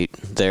 6 to 8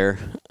 there.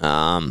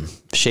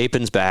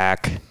 Shapen's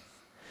back.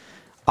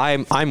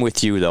 I'm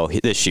with you, though,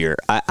 this year.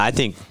 I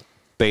think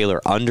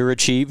Baylor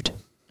underachieved.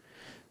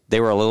 They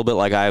were a little bit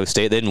like Iowa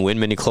State. They didn't win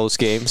many close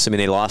games. I mean,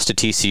 they lost to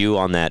TCU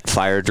on that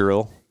fire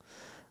drill.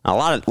 A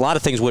lot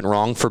of things went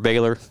wrong for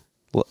Baylor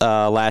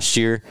last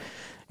year.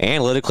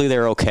 Analytically,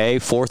 they're okay.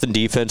 4th in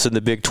defense in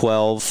the Big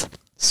 12,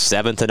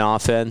 7th in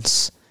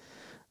offense.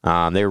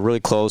 They were really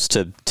close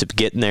to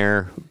getting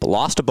there, but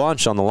lost a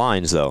bunch on the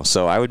lines, though.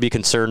 So I would be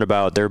concerned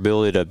about their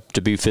ability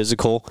to be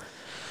physical.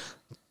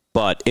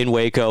 But in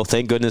Waco,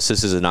 thank goodness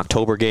this is an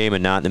October game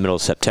and not in the middle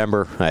of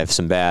September. I have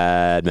some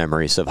bad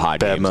memories of hot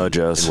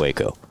games in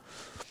Waco.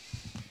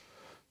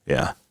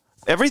 Yeah.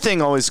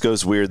 Everything always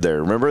goes weird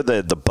there. Remember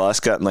the bus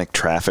got in like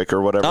traffic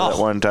or whatever that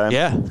one time?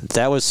 Yeah,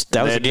 that was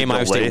a game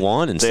Iowa State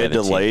won in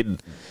 17. They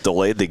had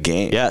delayed the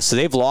game. Yeah, so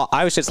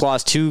Iowa State's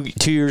lost two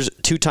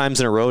times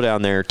in a row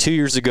down there. 2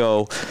 years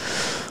ago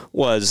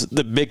was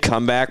the big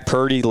comeback.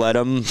 Purdy led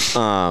them,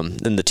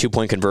 and the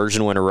 2-point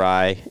conversion went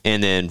awry.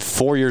 And then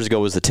 4 years ago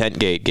was the tent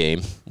gate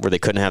game where they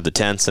couldn't have the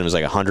tents, and it was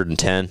like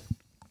 110. It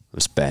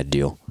was a bad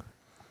deal.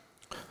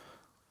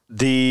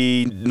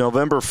 The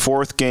November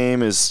 4th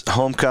game is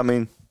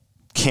homecoming.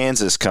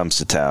 Kansas comes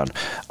to town.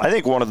 I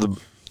think one of the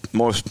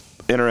most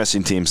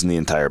interesting teams in the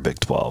entire Big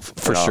 12.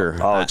 For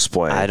sure. I'll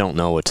explain. I don't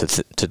know what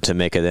to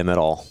make of them at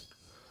all.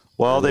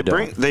 Well, they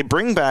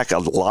bring back a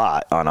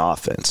lot on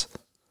offense.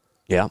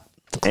 Yeah.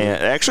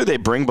 And actually they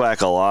bring back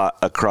a lot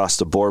across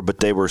the board, but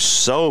they were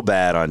so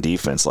bad on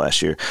defense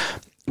last year.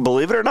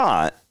 Believe it or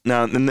not.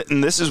 Now, and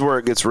this is where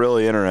it gets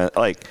really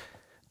interesting. Like,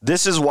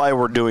 this is why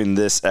we're doing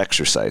this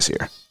exercise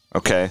here.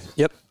 Okay?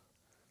 Yep.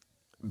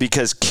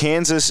 Because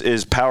Kansas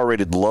is power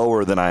rated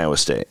lower than Iowa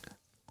State.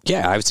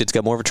 Yeah, Iowa State's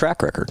got more of a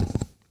track record.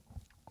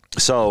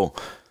 So,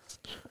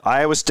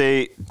 Iowa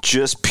State,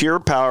 just pure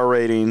power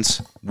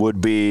ratings,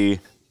 would be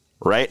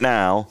right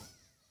now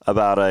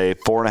about a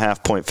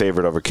 4.5-point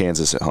favorite over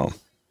Kansas at home.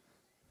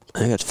 I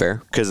think that's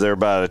fair. Because they're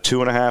about a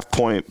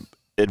 2.5-point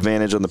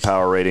advantage on the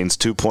power ratings,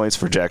 2 points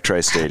for Jack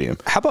Trice Stadium.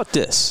 How about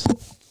this?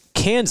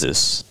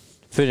 Kansas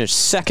finished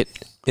second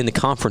in the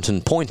conference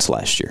in points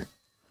last year.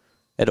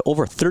 At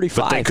over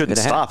 35. But they couldn't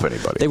stop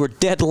anybody. They were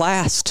dead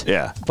last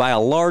by a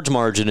large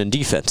margin in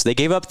defense. They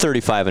gave up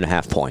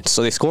 35.5 points.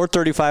 So they scored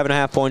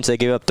 35.5 points. They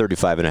gave up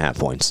 35.5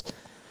 points.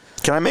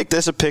 Can I make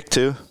this a pick,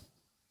 too?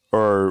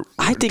 Or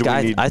I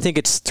think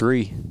it's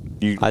 3.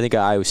 I think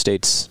Iowa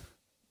State's.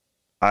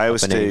 I'll go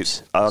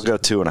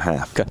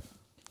 2.5. Okay.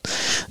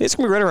 It's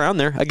gonna be right around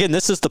there. Again,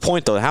 this is the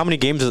point, though. How many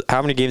games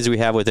do we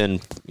have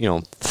within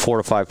 4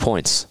 to 5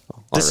 points?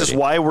 This is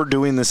why we're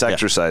doing this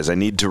exercise. I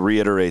need to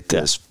reiterate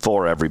this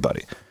for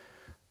everybody.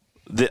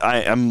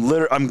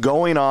 I'm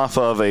going off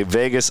of a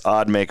Vegas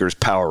odd makers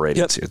power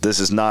ratings here. This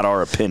is not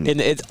our opinion.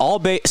 And it's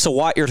all so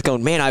what you're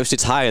going, man, Iowa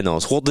State's high in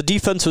those. Well, the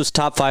defense was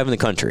top 5 in the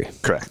country.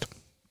 Correct.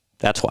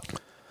 That's why.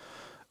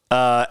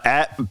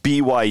 At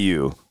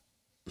BYU.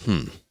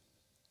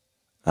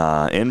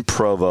 In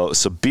Provo.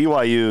 So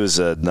BYU is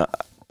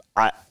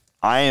I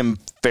am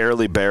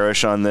fairly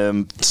bearish on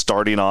them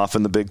starting off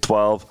in the Big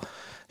 12.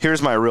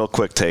 Here's my real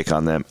quick take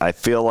on them. I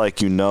feel like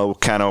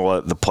kind of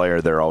what the player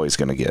they're always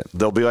going to get.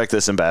 They'll be like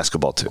this in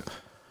basketball too.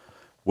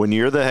 When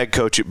you're the head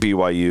coach at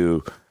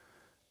BYU,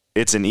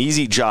 it's an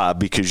easy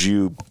job because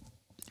your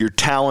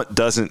talent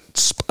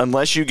doesn't,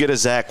 unless you get a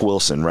Zach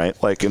Wilson, right?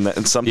 Like,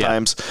 and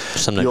sometimes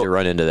you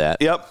run into that.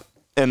 Yep.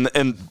 And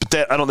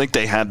I don't think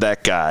they had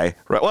that guy.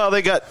 Right. Well,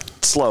 they got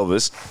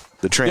Slovis,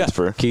 the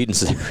transfer. Yeah.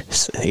 Keaton's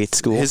 8th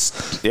school. His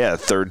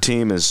third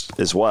team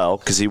as well,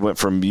 because he went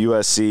from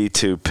USC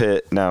to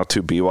Pitt, now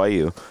to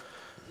BYU.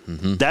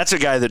 Mm-hmm. That's a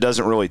guy that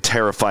doesn't really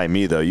terrify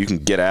me, though. You can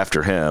get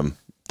after him.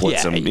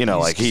 He's a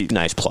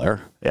nice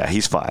player. Yeah,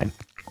 he's fine.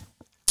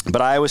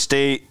 But Iowa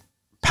State,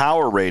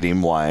 power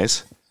rating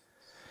wise,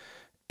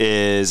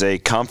 is a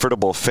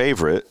comfortable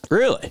favorite.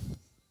 Really?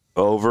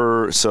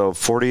 Over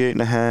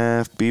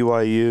 48.5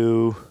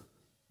 BYU.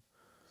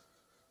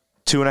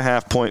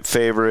 2.5-point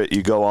favorite.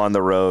 You go on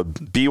the road.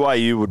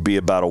 BYU would be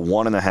about a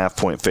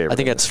 1.5-point favorite. I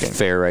think that's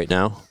fair right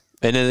now.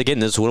 And then again,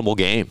 this is a winnable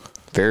game.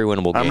 Very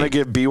winnable game. I'm going to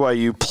give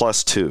BYU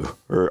 +2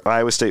 or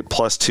Iowa State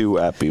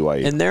 +2 at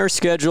BYU. And their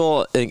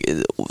schedule,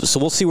 so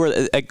we'll see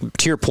where,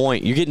 to your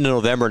point, you get into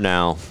November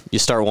now, you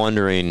start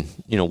wondering,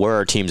 where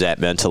are teams at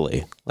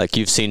mentally? Like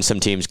you've seen some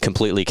teams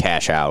completely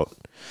cash out.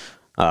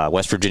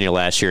 West Virginia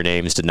last year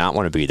names did not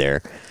want to be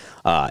there.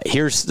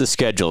 Here's the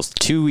schedules.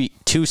 Two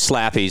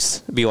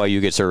slappies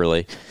BYU gets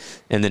early,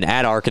 and then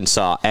at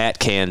Arkansas, at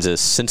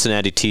Kansas,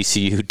 Cincinnati,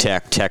 TCU,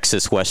 Tech,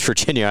 Texas, West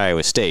Virginia,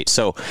 Iowa State.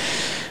 So,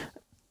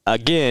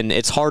 again,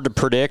 it's hard to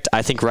predict.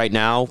 I think right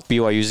now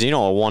BYU's a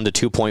 1 to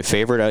 2 point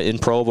favorite in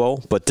Provo,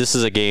 but this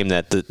is a game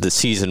that the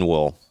season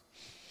will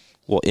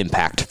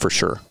impact for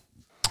sure.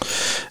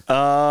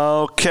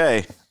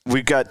 Okay,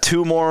 we've got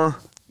 2 more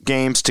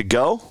games to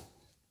go.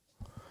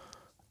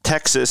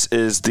 Texas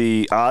is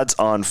the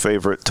odds-on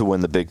favorite to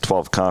win the Big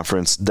 12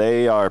 Conference.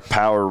 They are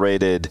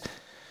power-rated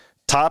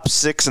top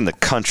 6 in the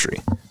country.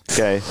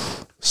 Okay,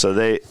 so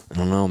I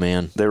don't know,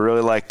 man. They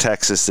really like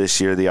Texas this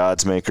year. The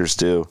odds makers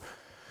do.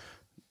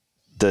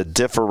 The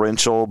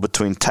differential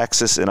between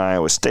Texas and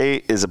Iowa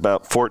State is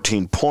about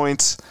 14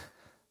 points.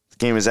 The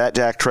game is at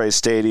Jack Trice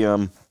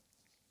Stadium.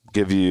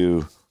 Give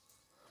you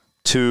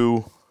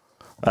 2.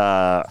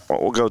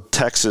 We'll go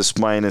Texas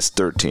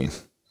 -13.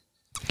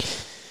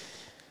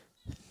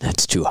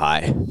 That's too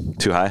high.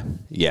 Too high?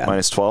 Yeah.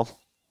 Minus 12?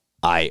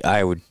 I'm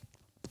going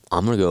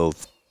to go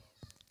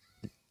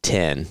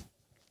 10.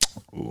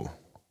 Ooh. I'm going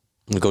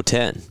to go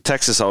 10.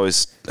 Texas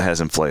always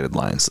has inflated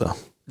lines, though.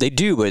 They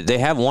do, but they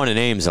have won in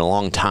Ames in a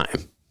long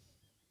time.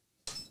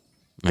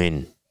 I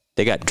mean,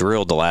 they got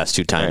drilled the last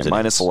 2 times. Right,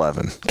 minus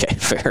 11. Okay,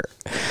 fair.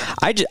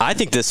 I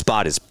think this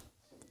spot is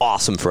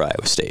awesome for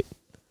Iowa State.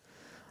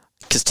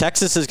 Because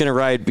Texas is going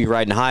to be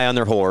riding high on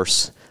their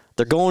horse.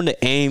 They're going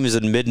to Ames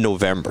in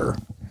mid-November.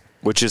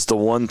 Which is the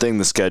one thing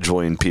the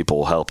scheduling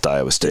people helped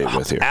Iowa State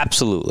with here.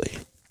 Absolutely.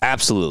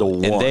 The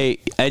one.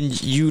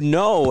 And you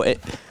know,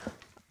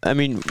 I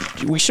mean,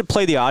 we should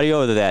play the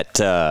audio of that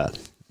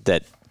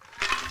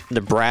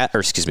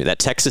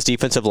Texas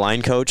defensive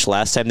line coach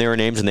last time they were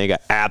named, and they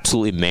got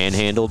absolutely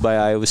manhandled by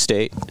Iowa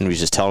State, and we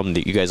just tell them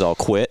that you guys all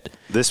quit.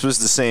 This was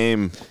the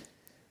same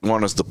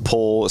one as the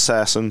pole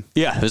assassin.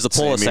 Yeah, it was the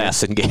pole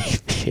assassin game.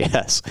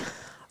 Yes.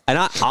 And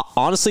I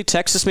honestly,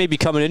 Texas may be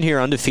coming in here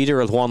undefeated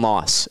with 1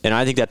 loss, and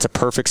I think that's a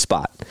perfect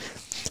spot.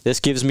 This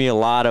gives me a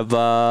lot of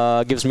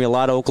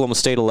Oklahoma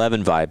State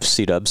 11 vibes,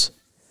 C-dubs.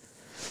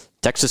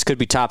 Texas could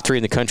be top 3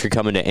 in the country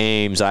coming to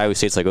Ames. Iowa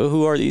State's like, oh,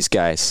 who are these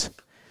guys?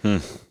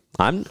 I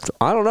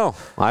don't know.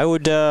 I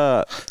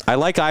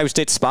like Iowa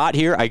State's spot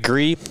here. I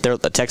agree.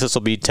 Texas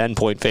will be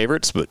 10-point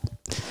favorites, but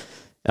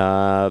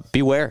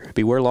beware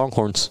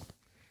Longhorns.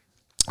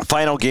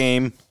 Final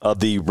game of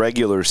the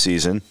regular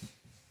season.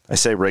 I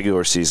say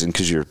regular season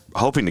because you're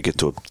hoping to get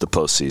to the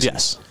postseason.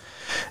 Yes.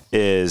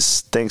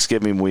 Is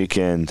Thanksgiving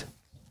weekend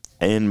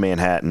in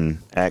Manhattan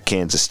at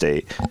Kansas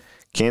State.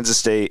 Kansas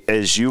State,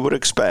 as you would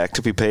expect,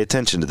 if you pay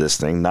attention to this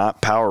thing,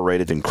 not power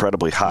rated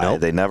incredibly high. Nope.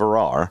 They never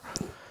are.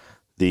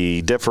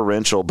 The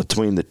differential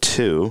between the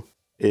two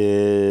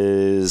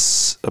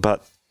is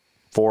about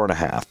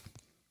 4.5.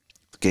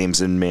 Games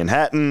in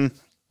Manhattan.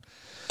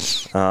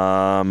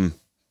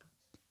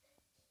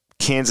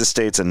 Kansas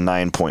State's a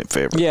 9-point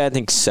favorite. Yeah, I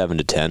think 7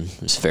 to 10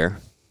 is fair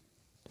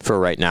for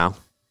right now.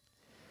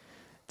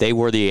 They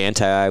were the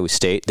anti-Iowa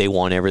State. They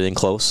won everything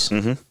close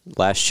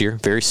last year.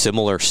 Very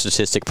similar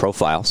statistic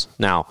profiles.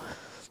 Now,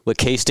 what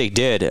K-State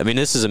did, I mean,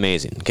 this is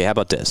amazing. Okay, how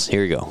about this?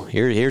 Here you go.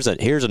 Here's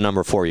a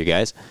number for you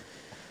guys.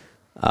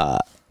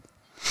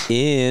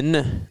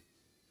 In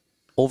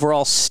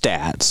overall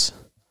stats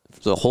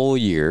for the whole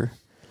year,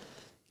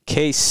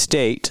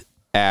 K-State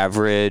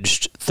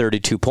averaged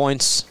 32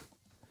 points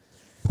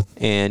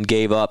and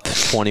gave up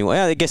 21.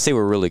 I guess they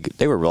were really good.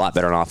 They were a lot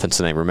better on offense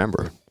than I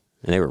remember.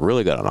 And they were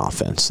really good on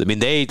offense. I mean,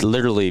 they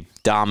literally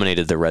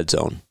dominated the red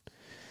zone.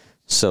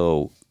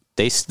 So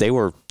they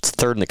were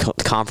third in the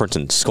conference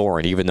in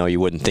scoring, even though you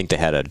wouldn't think they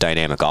had a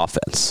dynamic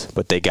offense.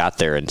 But they got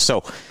there. And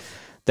so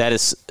that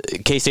is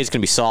K-State's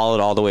going to be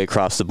solid all the way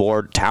across the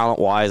board.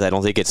 Talent-wise, I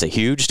don't think it's a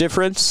huge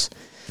difference.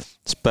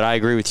 But I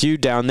agree with you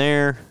down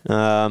there.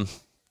 7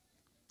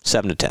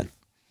 to 10.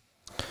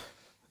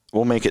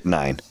 We'll make it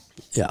 9.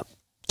 Yeah.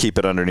 Keep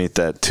it underneath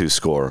that 2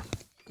 score.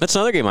 That's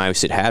another game Iowa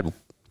State had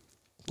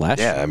last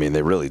year. Yeah, I mean,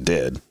 they really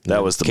did.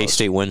 That was the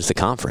K-State wins the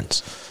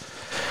conference.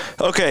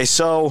 Okay,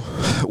 so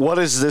what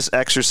does this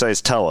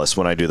exercise tell us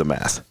when I do the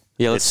math?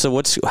 Yeah,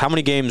 how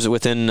many games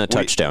within a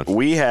touchdown?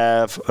 We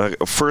have,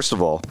 first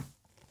of all,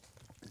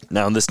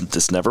 now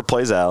this never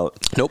plays out.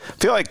 Nope. I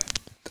feel like,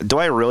 do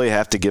I really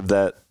have to give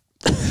that?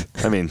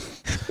 I mean,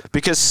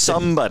 because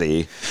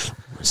somebody...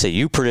 Say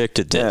you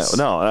predicted this.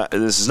 Yeah, no,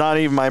 this is not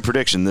even my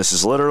prediction. This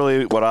is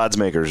literally what odds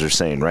makers are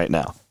saying right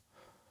now.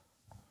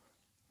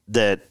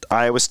 That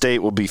Iowa State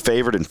will be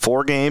favored in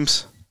 4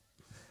 games.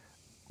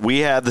 We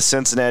have the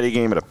Cincinnati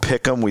game at a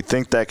pick 'em. We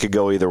think that could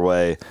go either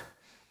way.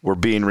 We're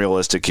being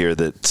realistic here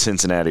that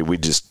Cincinnati, we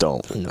just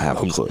don't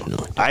have a clue.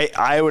 No.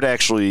 I would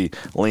actually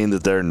lean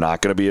that they're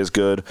not going to be as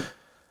good.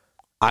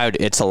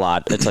 It's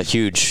a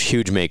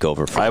huge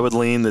makeover for them. I would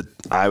lean that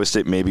Iowa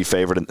State may be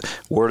favored.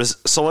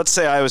 So let's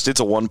say Iowa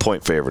State's a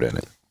 1-point favorite in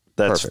it.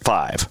 That's Perfect.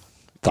 5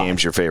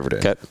 games you're favored in.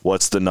 Okay.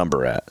 What's the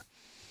number at?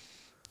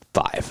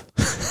 5.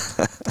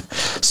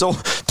 So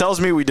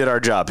tells me we did our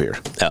job here.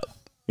 Yep.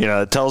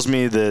 It tells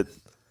me that.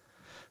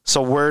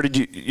 So where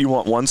did you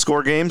want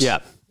 1-score games? Yeah.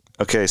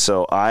 Okay,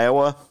 so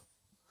Iowa.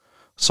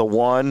 So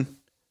 1,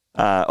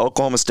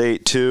 Oklahoma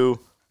State 2,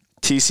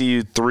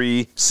 TCU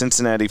 3,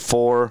 Cincinnati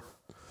 4.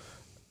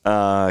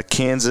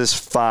 Kansas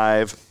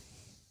 5,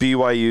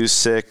 BYU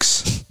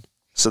 6.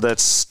 So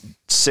that's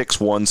 6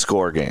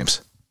 1-score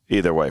games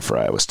either way for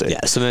Iowa State.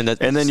 Yeah. So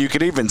then you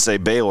could even say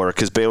Baylor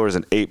because Baylor's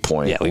an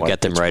 8-point. Yeah, we've got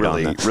them right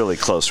really, on that. Really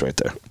close right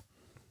there.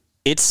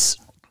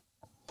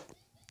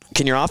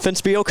 Can your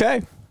offense be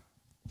okay?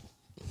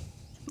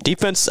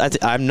 Defense,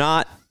 I'm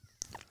not.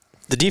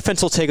 The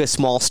defense will take a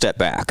small step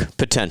back,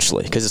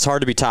 potentially, because it's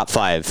hard to be top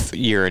 5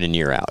 year in and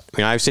year out. I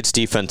mean, Iowa State's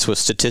defense was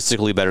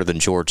statistically better than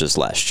Georgia's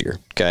last year,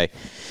 okay?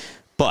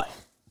 But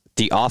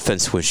the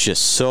offense was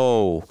just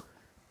so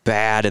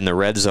bad in the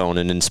red zone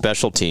and in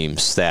special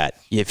teams that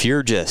if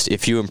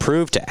you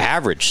improve to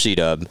average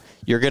C-dub,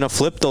 you're going to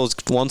flip those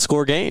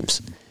 1-score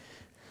games.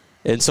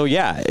 And so,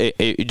 yeah,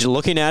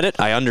 looking at it,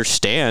 I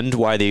understand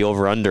why the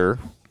over-under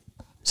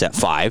is at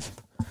 5.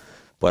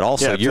 But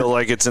also, I feel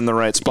like it's in the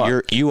right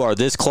spot. You are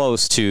this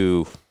close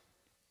to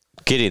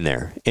getting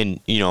there. And,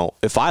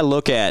 if I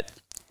look at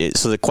it,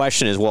 so the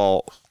question is,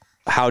 well,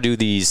 how do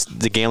the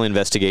gambling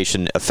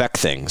investigation affect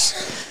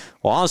things?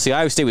 Well, honestly,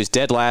 Iowa State was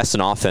dead last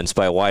in offense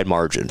by a wide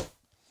margin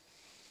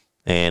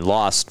and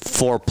lost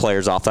 4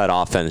 players off that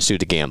offense due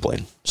to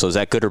gambling. So is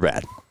that good or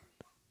bad?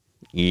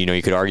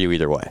 You could argue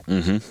either way.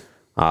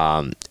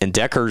 Mm-hmm. And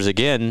Deckers,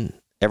 again,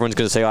 everyone's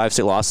going to say Iowa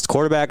State lost its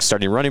quarterback,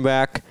 starting running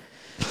back.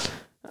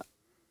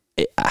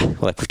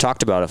 Like we've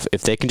talked about,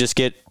 if they can just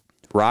get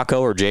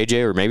Rocco or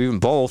JJ or maybe even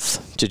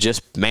both to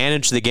just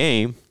manage the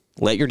game,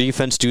 let your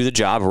defense do the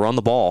job, run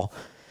the ball,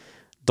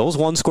 those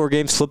one-score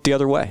games flip the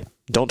other way.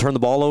 Don't turn the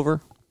ball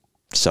over.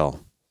 So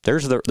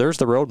there's the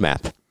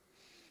roadmap.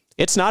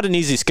 It's not an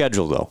easy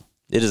schedule, though.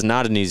 It is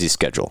not an easy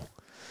schedule,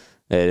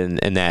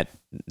 and that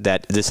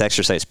this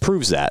exercise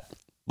proves that.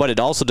 But it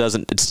also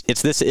doesn't.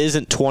 This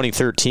isn't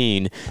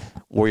 2013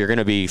 where you're going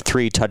to be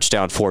 4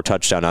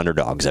 touchdown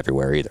underdogs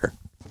everywhere either.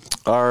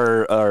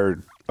 Our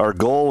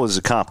goal was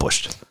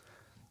accomplished.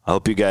 I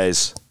hope you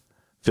guys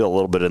feel a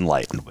little bit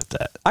enlightened with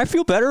that. I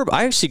feel better.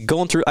 I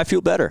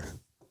feel better.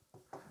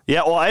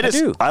 Yeah, well,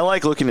 I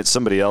like looking at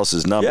somebody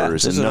else's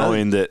numbers and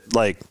knowing that,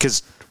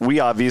 because we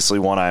obviously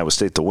want Iowa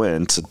State to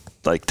win, to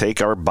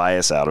take our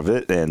bias out of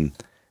it, and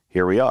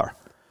here we are.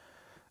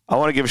 I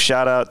want to give a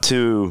shout out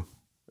to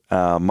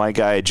my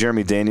guy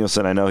Jeremy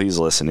Danielson. I know he's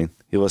listening.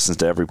 He listens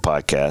to every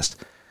podcast.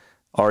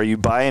 Are you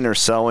buying or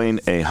selling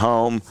a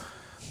home?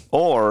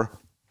 Or,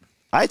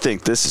 I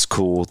think this is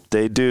cool,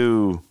 they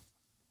do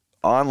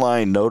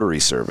online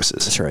notary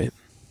services. That's right.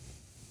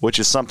 Which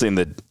is something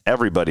that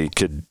everybody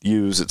could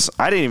use.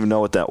 I didn't even know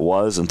what that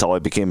was until I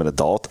became an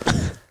adult.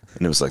 And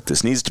it was like,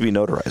 this needs to be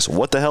notarized.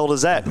 What the hell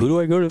does that mean? Who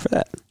do I go to for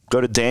that?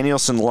 Go to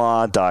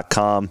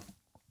danielsonlaw.com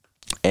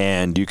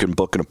and you can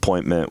book an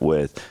appointment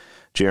with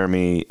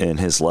Jeremy and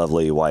his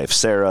lovely wife,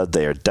 Sarah.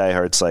 They are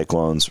diehard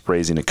Cyclones,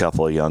 raising a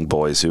couple of young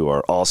boys who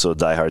are also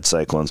diehard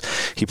Cyclones.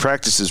 He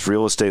practices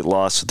real estate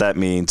law, so that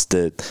means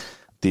that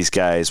these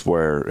guys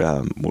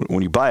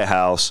when you buy a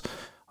house,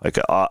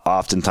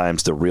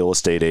 oftentimes the real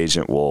estate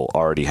agent will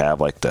already have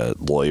the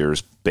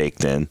lawyers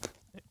baked in.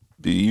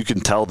 You can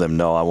tell them,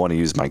 no, I want to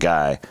use my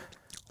guy,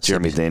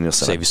 Jeremy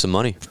Danielson. Save you some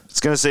money. It's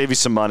going to save you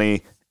some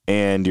money,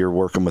 and you're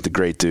working with a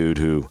great dude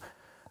who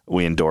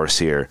we endorse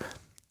here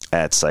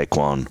at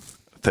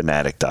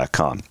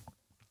CycloneFanatic.com.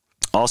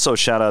 Also,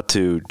 shout out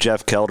to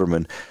Jeff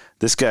Kelderman.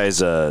 This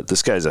guy's a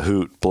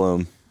hoot,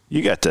 Blum.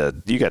 You got to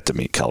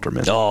meet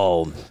Kelderman.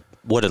 Oh,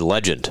 what a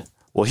legend.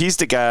 Well, he's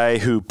the guy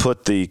who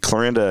put the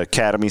Clarinda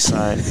Academy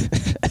sign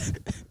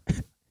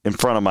in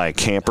front of my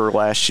camper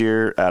last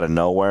year out of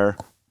nowhere.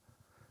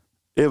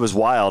 It was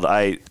wild.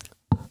 I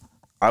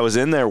was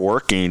in there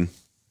working.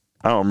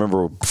 I don't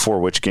remember before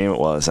which game it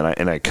was, and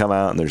I come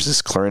out and there's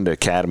this Clarinda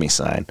Academy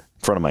sign in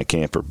front of my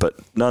camper. But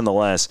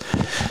nonetheless,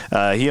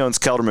 he owns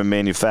Kelderman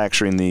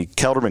Manufacturing. The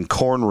Kelderman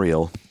corn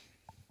reel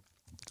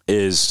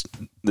is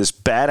this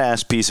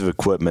badass piece of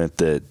equipment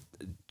that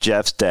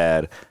Jeff's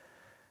dad,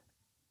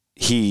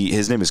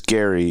 his name is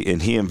Gary,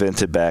 and he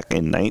invented back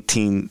in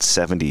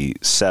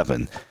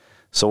 1977.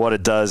 So what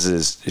it does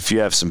is, if you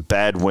have some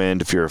bad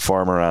wind, if you're a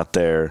farmer out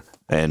there,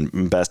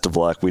 and best of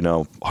luck, we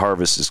know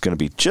harvest is going to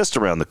be just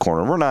around the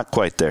corner. We're not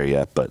quite there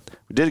yet, but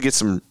we did get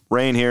some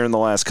rain here in the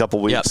last couple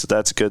weeks, so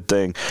that's a good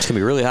thing. It's going to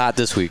be really hot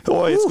this week.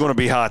 Boy, it's going to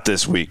be hot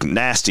this week.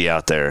 Nasty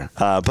out there.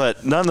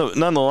 But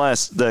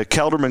nonetheless, the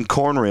Kelderman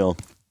corn reel,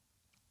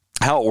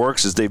 how it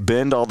works is they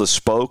bend all the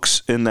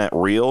spokes in that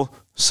reel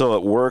so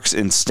it works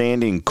in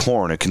standing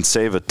corn. It can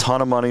save a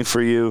ton of money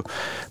for you.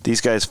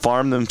 These guys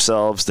farm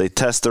themselves. They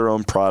test their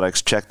own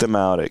products. Check them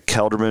out at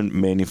Kelderman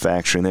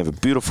Manufacturing. They have a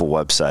beautiful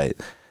website,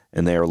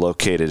 and they are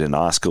located in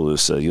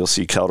Oskaloosa. You'll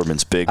see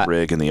Kelderman's big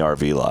rig in the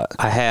RV lot.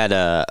 I had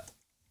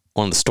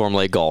one of the Storm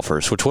Lake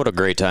golfers, which what a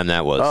great time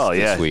that was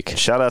this week.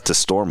 Shout out to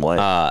Storm Lake.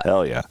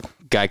 Hell yeah.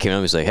 Guy came up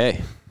and was like,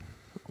 hey,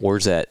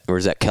 where's that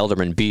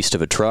Kelderman beast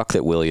of a truck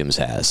that Williams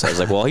has? I was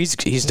like, well, he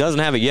doesn't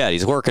have it yet.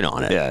 He's working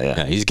on it.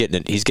 Yeah. He's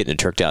getting it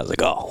tricked out. I was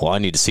like, oh, well, I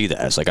need to see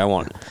that. I was like, I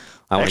want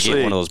to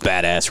get one of those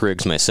badass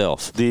rigs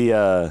myself.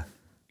 The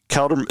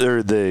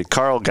the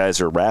Carl guys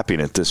are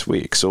wrapping it this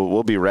week, so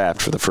we'll be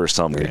wrapped for the first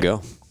home game. There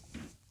you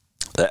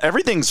go.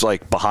 Everything's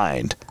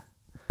behind.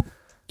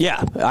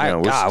 Yeah,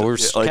 we're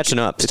catching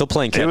up. Still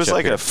playing catch up. It was a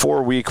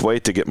 4-week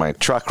wait to get my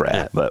truck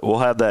wrapped, but we'll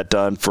have that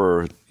done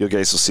you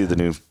guys will see the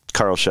new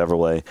Carl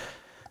Chevrolet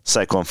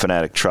Cyclone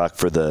Fanatic truck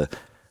for the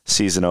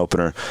season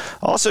opener.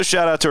 Also,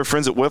 shout out to our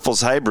friends at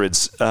Wiffles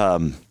Hybrids.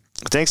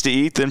 Thanks to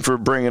Ethan for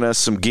bringing us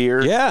some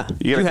gear. Yeah.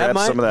 You got to grab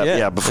some of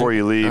that before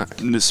you leave.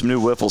 Some new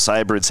Wiffles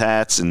Hybrids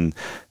hats and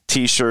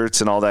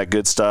T-shirts and all that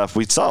good stuff.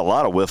 We saw a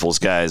lot of Wiffles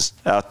guys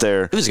out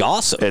there. It was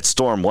awesome. At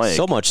Storm Lake.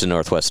 So much in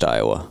Northwest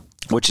Iowa.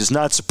 Which is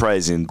not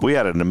surprising. We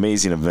had an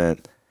amazing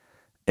event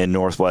in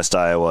Northwest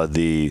Iowa.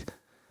 The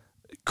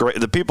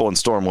people in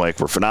Storm Lake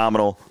were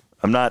phenomenal.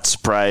 I'm not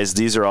surprised.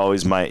 These are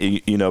always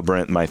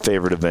Brent, my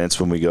favorite events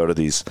when we go to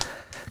these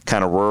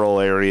kind of rural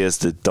areas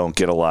that don't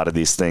get a lot of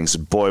these things.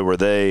 Boy, were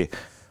they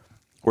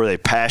Were they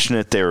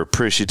passionate? They were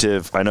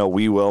appreciative? I know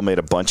We Will made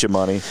a bunch of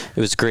money. It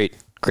was great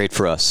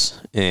for us.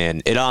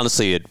 And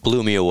it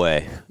blew me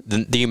away.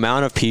 The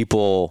amount of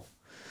people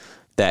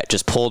that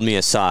just pulled me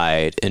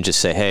aside and just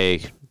say,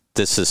 hey,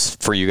 this is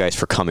for you guys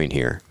for coming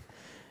here.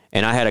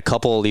 And I had a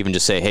couple even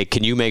just say, hey,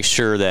 can you make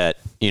sure that,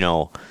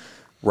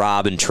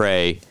 Rob and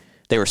Trey,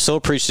 they were so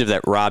appreciative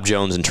that Rob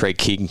Jones and Trey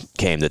King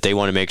came that they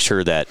want to make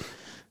sure that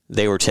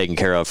they were taken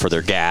care of for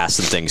their gas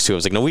and things too. I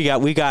was like, no, we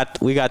got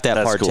that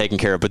That's part cool. taken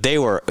care of. But it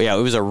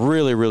was a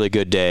really, really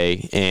good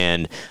day.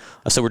 And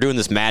so we're doing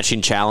this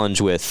matching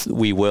challenge with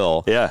We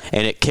Will. Yeah.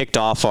 And it kicked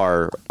off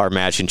our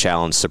matching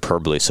challenge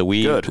superbly. So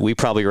we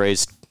probably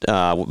raised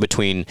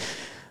between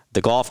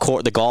the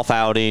golf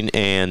outing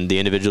and the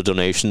individual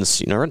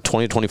donations, around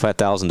 $20,000 to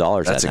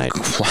 $25,000 that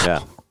night. Wow.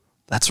 Yeah.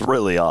 That's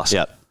really awesome.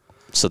 Yep.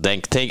 So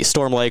thank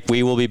Storm Lake.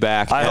 We will be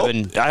back. I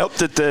hope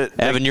that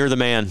Evan, you're the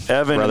man.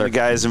 Evan brother. and the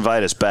guys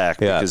invite us back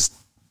because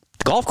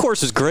the golf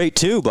course is great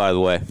too, by the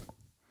way.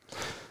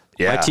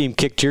 Yeah. My team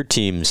kicked your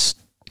team's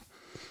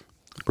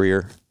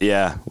rear.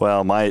 Yeah.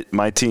 Well, my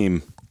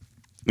team,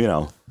 we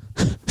had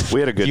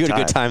a good time. You had a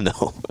good time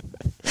though.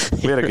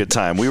 We had a good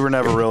time. We were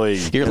never really...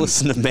 You're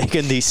listening to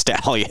Megan Thee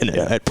Stallion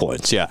at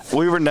points, yeah.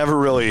 We were never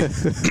really... I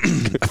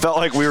felt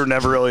like we were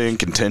never really in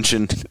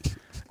contention,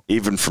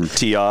 even from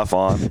tee off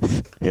on.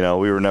 We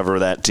were never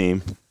that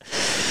team.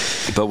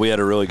 But we had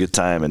a really good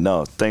time.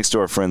 And thanks to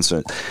our friends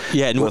at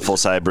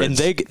Wiffles Hybrids. And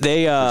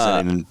they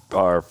presenting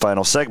our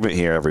final segment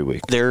here every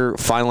week. They're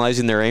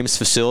finalizing their Ames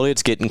facility.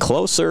 It's getting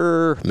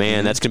closer.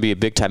 Man, that's going to be a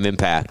big-time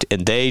impact.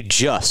 And they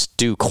just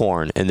do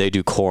corn, and they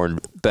do corn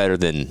better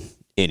than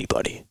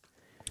anybody.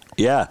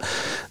 Yeah.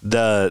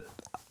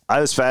 I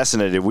was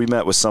fascinated. We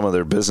met with some of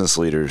their business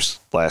leaders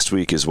last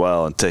week as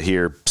well, and to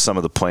hear some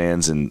of the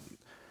plans. And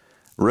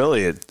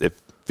really, it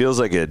feels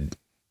like a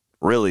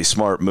really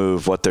smart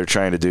move what they're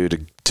trying to do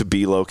to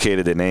be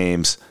located in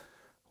Ames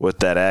with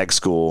that ag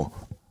school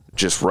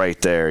just right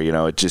there.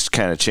 It just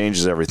kind of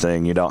changes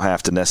everything. You don't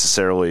have to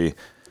necessarily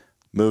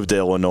move to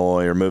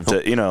Illinois or move to,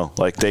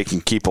 they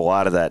can keep a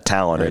lot of that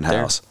talent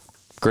in-house. There.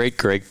 Great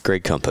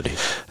company.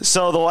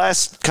 So the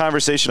last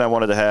conversation I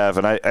wanted to have,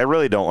 and I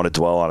really don't want to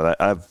dwell on it.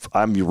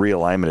 I'm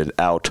realignmented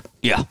out.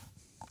 Yeah.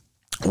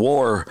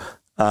 War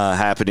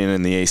happening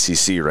in the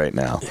ACC right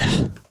now,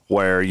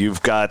 where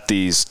you've got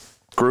these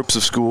groups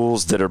of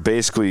schools that are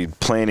basically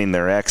planning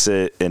their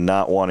exit and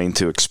not wanting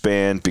to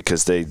expand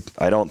because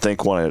I don't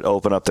think, want to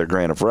open up their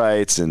grant of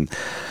rights. And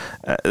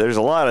there's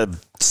a lot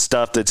of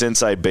stuff that's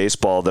inside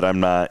baseball that I'm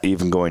not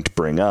even going to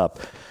bring up.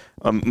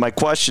 My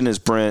question is,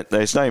 Brent,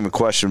 it's not even a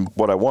question.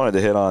 What I wanted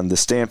to hit on, the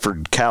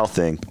Stanford-Cal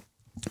thing,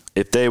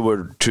 if they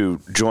were to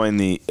join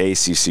the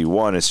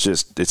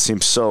ACC1, it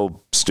seems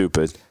so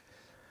stupid,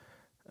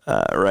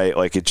 right?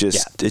 Like it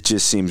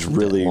just seems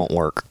really, it won't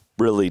work.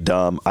 Really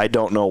dumb. I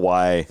don't know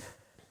why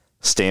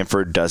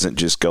Stanford doesn't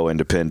just go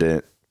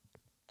independent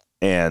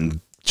and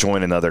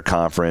join another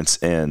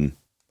conference in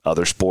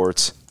other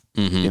sports.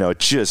 Mm-hmm. It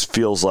just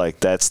feels like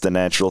that's the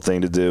natural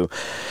thing to do.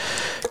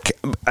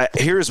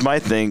 Here's my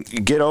thing: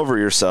 get over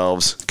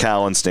yourselves,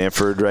 Cal and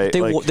Stanford. Right?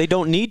 They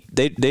don't need.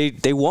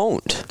 They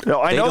won't. No,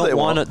 I know they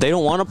won't. They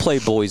don't want to play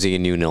Boise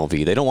and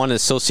UNLV. They don't want to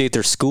associate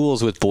their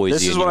schools with Boise.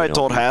 This is what I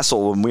told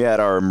Hassel when we had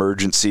our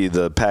emergency,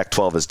 the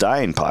Pac-12 is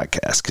dying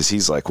podcast, because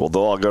he's like, "Well,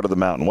 they'll all go to the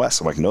Mountain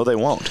West." I'm like, "No, they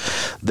won't.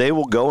 They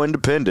will go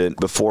independent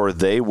before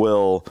they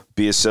will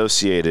be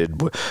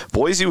associated."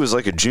 Boise was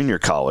like a junior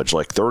college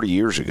like 30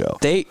 years ago.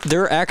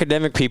 Their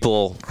academic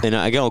people, and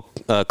I know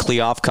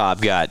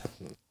Kleofkob got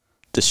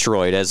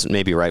destroyed, as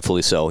maybe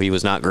rightfully so. He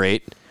was not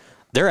great.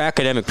 Their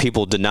academic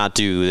people did not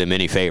do them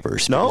any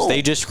favors. No.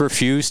 They just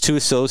refused to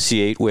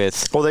associate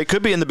with... Well, they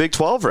could be in the Big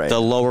 12, right? The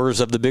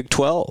lowers of the Big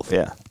 12.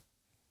 Yeah.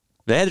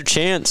 They had a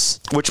chance.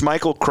 Which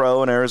Michael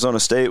Crow in Arizona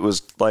State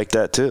was like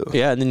that, too.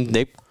 Yeah, and then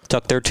they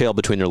tucked their tail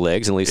between their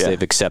legs, and at least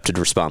they've accepted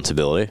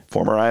responsibility.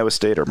 Former Iowa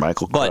Stater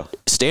Michael Crow. But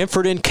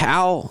Stanford and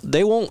Cal,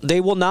 they will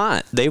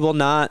not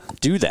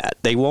do that.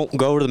 They won't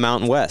go to the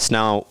Mountain West.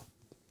 Now,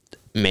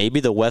 maybe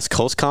the West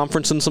Coast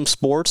Conference in some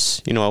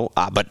sports,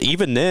 but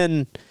even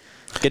then,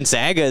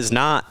 Gonzaga is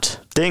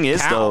not. Thing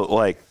is,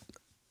 though,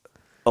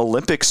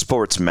 Olympic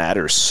sports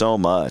matter so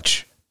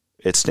much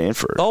at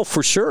Stanford. Oh,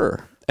 for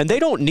sure. And they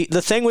don't need,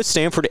 the thing with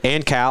Stanford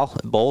and Cal,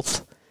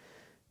 both,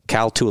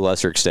 Cal to a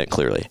lesser extent,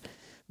 clearly,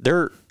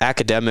 their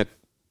academic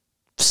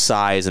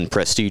size and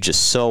prestige is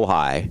so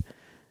high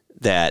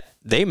that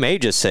they may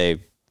just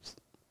say,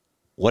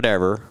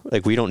 whatever,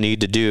 we don't need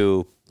to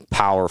do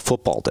power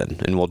football then,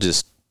 and we'll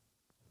just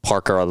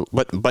park our,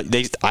 but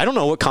I don't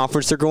know what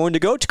conference they're going to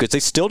go to, because they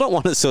still don't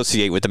want to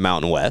associate with the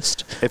Mountain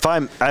West.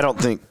 I don't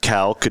think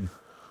Cal could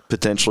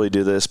potentially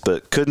do this,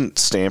 but couldn't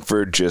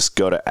Stanford just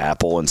go to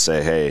Apple and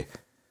say, hey,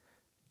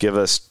 give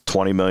us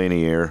 $20 million a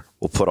year,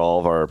 we'll put all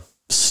of our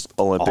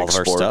Olympic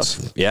sports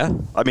stuff. Yeah,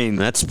 I mean,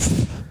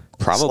 that's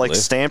probably like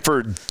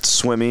Stanford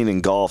swimming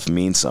and golf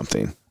means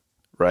something,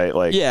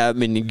 right? Yeah, I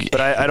mean, but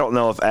I don't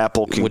know if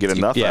Apple can get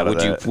enough out of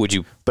that. Would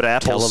you? But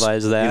Apple's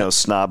televise that?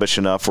 Snobbish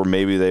enough where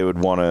maybe they would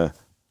want to.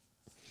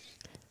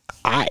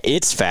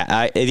 It's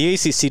fat. The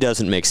ACC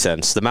doesn't make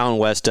sense. The Mountain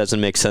West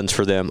doesn't make sense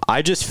for them.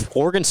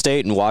 Oregon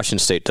State and Washington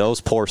State,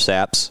 those poor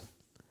saps,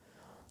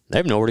 they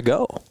have nowhere to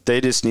go.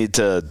 They just need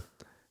to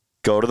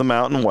go to the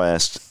Mountain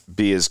West,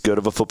 be as good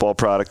of a football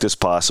product as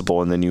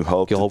possible, and then you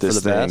hope for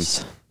this the thing,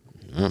 best.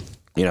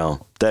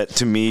 That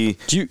to me,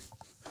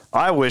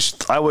 I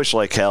wish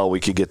like hell we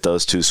could get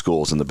those two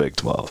schools in the Big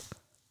 12.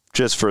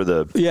 Just for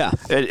the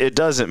it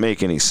doesn't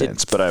make any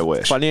sense, but I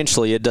wish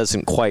financially it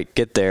doesn't quite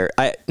get there.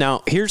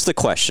 Now here's the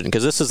question,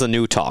 because this is a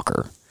new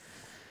talker,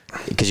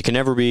 because you can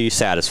never be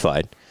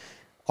satisfied.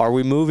 Are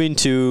we moving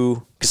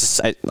to? Because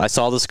I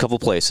saw this a couple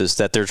places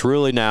that there's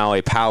really now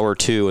a Power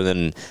 2, and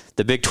then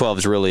the Big 12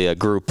 is really a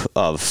group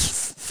of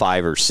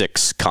 5 or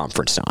 6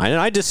 conference now, and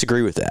I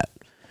disagree with that.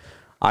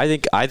 I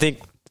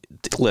think.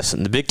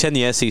 Listen, the Big 10,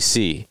 the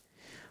SEC.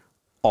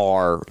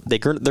 They're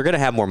going to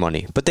have more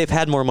money, but they've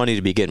had more money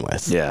to begin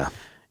with. Yeah.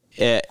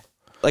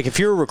 Like if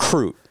you're a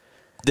recruit,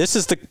 this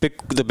is the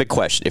big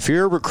question. If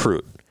you're a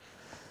recruit,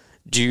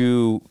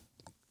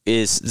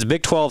 is the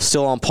Big 12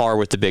 still on par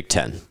with the Big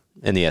 10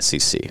 and the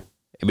SEC?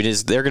 I mean,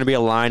 is there going to be a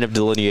line of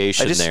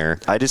delineation there?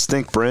 I just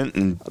think, Brent,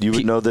 and you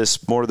would know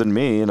this more than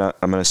me, and I'm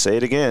going to say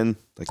it again,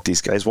 like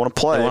these guys want to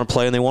play. They want to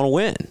play and they want to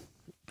win.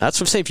 That's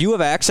what I'm saying. If you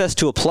have access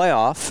to a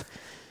playoff.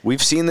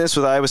 We've seen this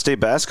with Iowa State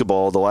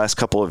basketball the last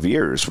couple of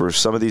years, where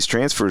some of these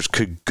transfers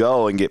could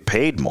go and get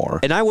paid more.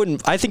 And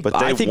I think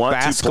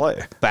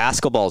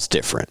basketball's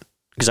different,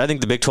 because I think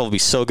the Big 12 will be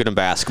so good in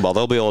basketball,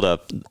 they'll be able to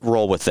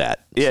roll with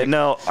that.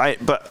 Yeah,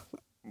 but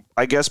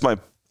I guess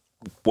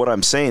what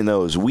I'm saying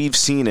though is we've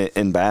seen it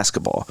in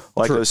basketball.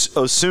 Like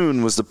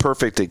Osun was the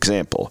perfect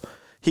example.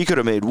 He could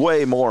have made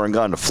way more and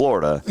gone to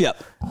Florida.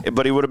 Yep.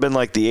 But he would have been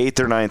like the 8th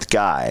or 9th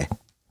guy.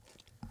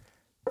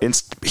 And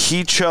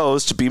he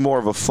chose to be more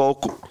of a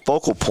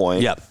focal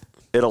point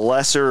at a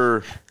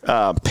lesser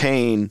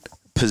paying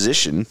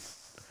position.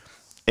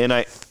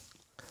 And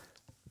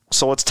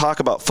so let's talk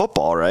about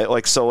football, right?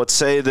 Like, so let's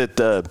say that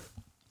the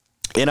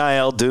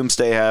NIL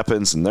doomsday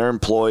happens and they're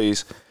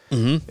employees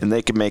and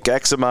they can make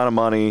X amount of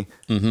money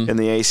in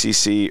the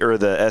ACC or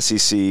the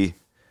SEC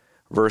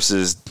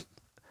versus,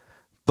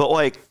 but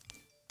like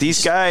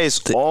these guys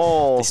they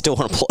still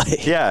want to play.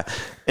 Yeah.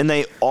 And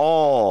they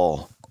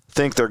all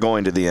think they're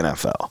going to the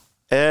NFL.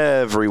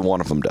 Every one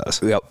of them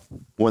does. Yep.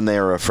 When they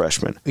are a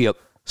freshman. Yep.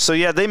 So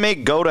yeah, they may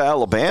go to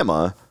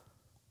Alabama,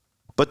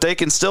 but they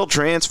can still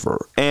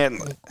transfer.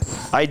 And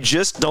I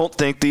just don't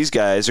think these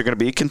guys are going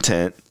to be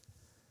content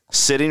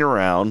sitting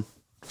around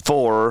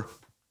for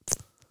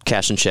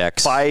cash and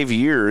checks 5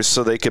 years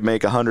so they could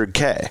make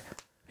 $100K.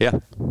 Yeah.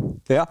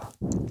 Yeah.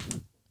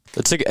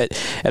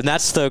 And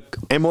that's the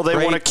will they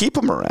want to keep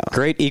them around?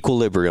 Great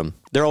equilibrium.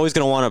 They're always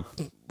going to want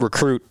to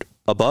recruit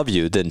above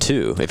you then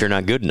too, if you're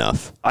not good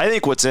enough. I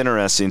think what's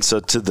interesting, so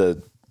to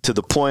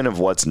the point of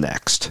what's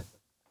next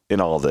in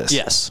all this.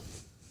 Yes.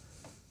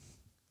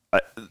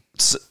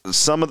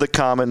 Some of the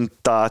common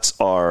thoughts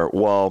are,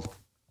 well,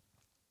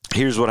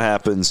 here's what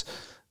happens.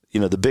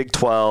 The Big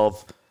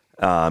 12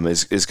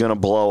 is going to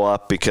blow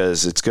up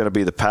because it's going to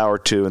be the Power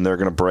 2 and they're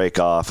going to break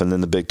off, and then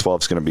the Big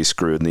 12 is going to be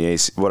screwed in the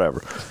AC,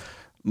 whatever.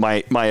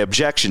 My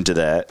objection to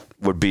that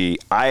would be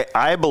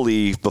I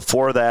believe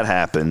before that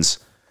happens,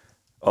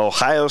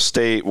 Ohio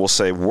State will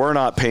say, we're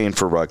not paying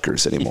for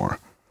Rutgers anymore.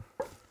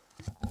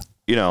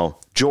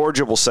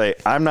 Georgia will say,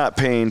 I'm not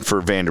paying for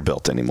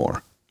Vanderbilt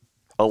anymore.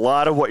 A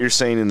lot of what you're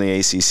saying in the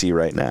ACC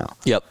right now.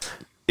 Yep.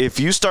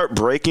 If you start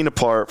breaking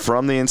apart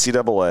from the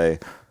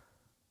NCAA,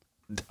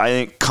 I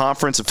think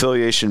conference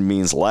affiliation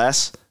means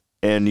less,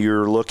 and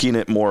you're looking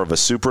at more of a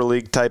Super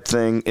League type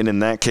thing. And in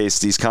that case,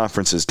 these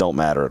conferences don't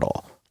matter at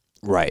all.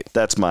 Right.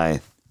 That's my...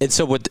 And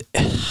so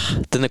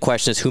then the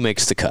question is, who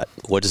makes the cut?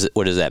 What is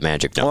that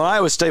magic number? Well,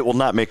 Iowa State will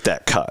not make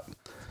that cut.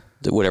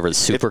 Whatever the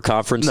super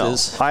conference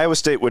is? Iowa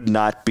State would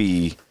not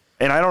be,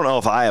 and I don't know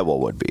if Iowa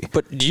would be.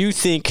 But do you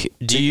think...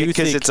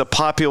 Because it's a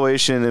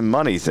population and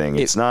money thing.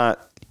 It's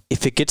not...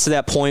 If it gets to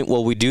that point,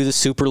 will we do the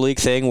Super League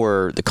thing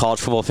where the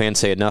college football fans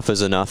say enough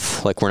is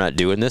enough, like we're not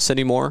doing this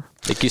anymore?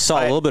 Like you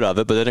saw a little bit of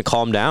it, but then it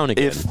calmed down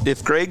again.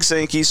 If Greg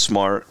Sankey's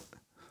smart...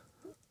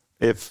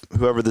 If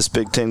whoever this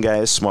Big Ten guy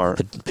is smart,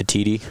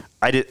 Petiti,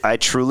 I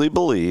truly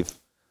believe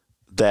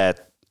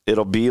that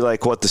it'll be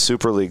like what the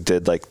Super League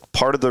did. Like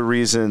part of the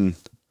reason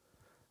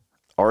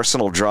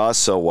Arsenal draws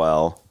so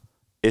well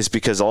is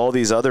because all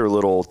these other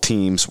little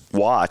teams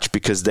watch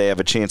because they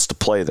have a chance to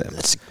play them.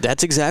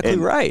 That's exactly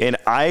right. And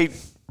I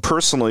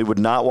personally would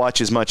not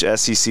watch as much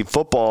SEC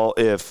football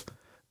if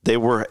they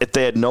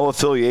had no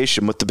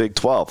affiliation with the Big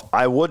 12.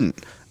 I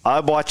wouldn't.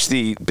 I'd watch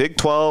the Big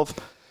 12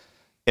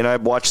 and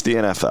I'd watch the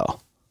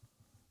NFL.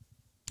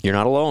 You're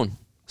not alone.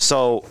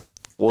 So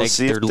we'll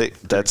see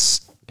if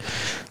that's...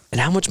 And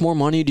how much more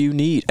money do you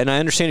need? And I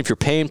understand if you're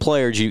paying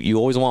players, you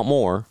always want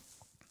more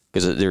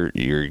because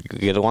you're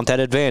going to want that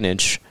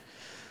advantage.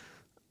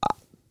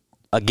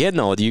 Again,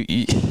 though,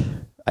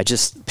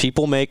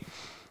 people make...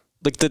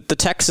 Like the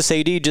Texas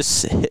AD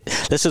this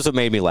is what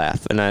made me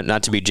laugh. And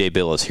not to be Jay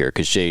Billis here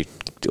because Jay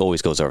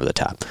always goes over the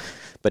top.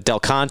 But Del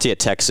Conte at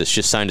Texas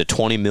just signed a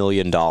 $20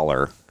 million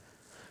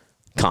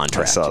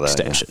contract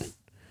extension.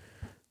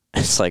 Yeah.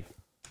 It's like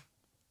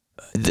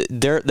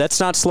that's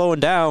not slowing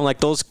down. Like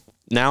those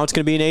now, it's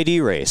going to be an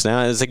AD race.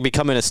 Now it's like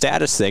becoming a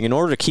status thing. In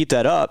order to keep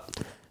that up,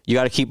 you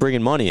got to keep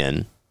bringing money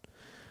in,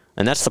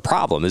 and that's the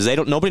problem. Is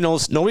nobody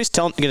knows. Nobody's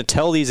going to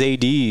tell these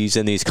ADs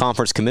and these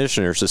conference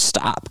commissioners to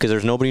stop because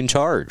there's nobody in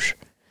charge.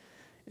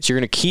 So you're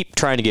going to keep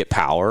trying to get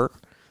power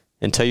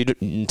until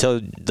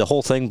the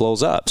whole thing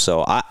blows up.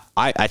 So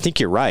I think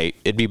you're right.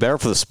 It'd be better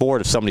for the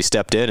sport if somebody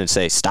stepped in and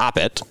say, stop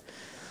it.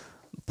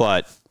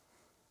 But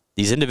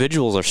these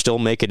individuals are still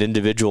making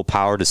individual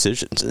power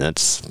decisions. And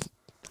that's,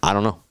 I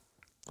don't know.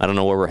 I don't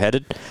know where we're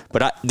headed.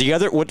 But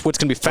what's going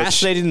to be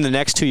fascinating in the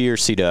next 2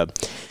 years, C-Dub,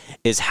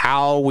 is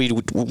how we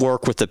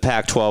work with the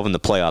Pac-12 in the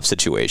playoff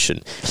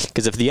situation.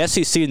 Because if the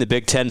SEC and the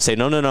Big Ten say,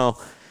 no,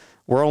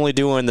 we're only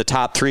doing the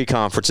top 3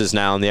 conferences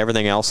now and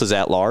everything else is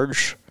at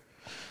large,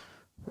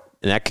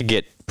 and that could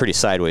get pretty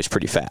sideways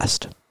pretty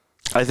fast.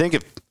 I think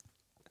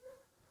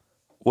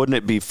wouldn't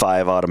it be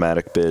 5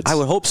 automatic bids? I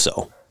would hope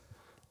so.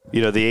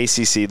 The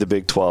ACC, the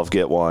Big 12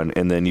 get one,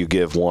 and then you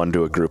give one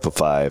to a group of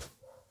 5,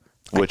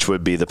 which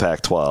would be the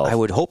Pac-12. I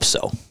would hope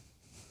so.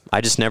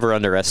 I just never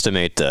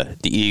underestimate the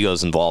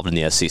egos involved in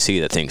the SEC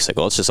that thinks, like,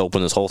 let's just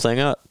open this whole thing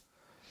up.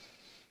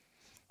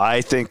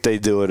 I think they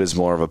do it as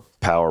more of a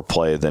power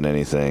play than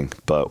anything,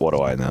 but what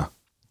do I know?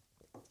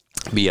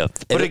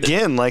 But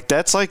again,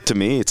 that's to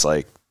me, it's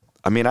like,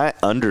 I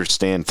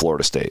understand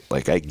Florida State.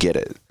 I get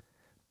it.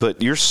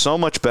 But you're so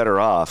much better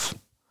off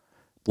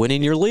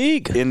winning your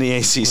league in the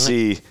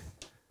ACC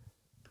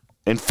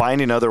and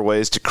finding other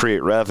ways to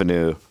create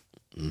revenue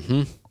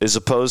as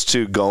opposed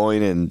to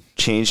going and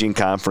changing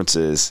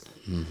conferences.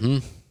 Mm-hmm.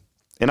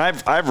 And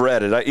I've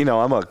read it.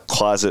 I'm a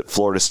closet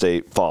Florida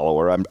State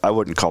follower. I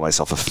wouldn't call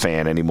myself a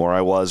fan anymore.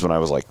 I was when I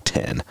was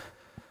 10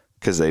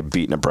 because they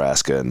beat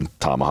Nebraska and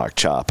Tomahawk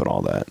Chop and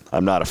all that.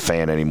 I'm not a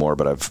fan anymore,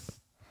 but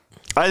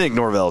I think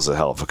Norvell's a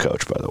hell of a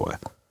coach, by the way.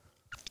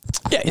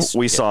 Yeah,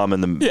 we saw him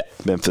in the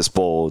Memphis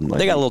Bowl. And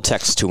they got a little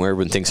text to him where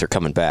everyone thinks they're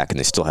coming back, and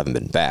they still haven't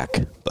been back.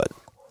 But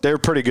they were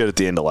pretty good at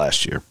the end of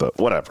last year, but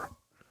whatever.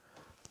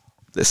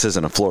 This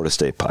isn't a Florida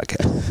State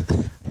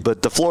podcast.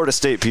 But the Florida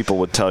State people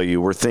would tell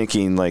you, we're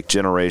thinking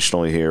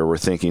generationally here. We're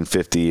thinking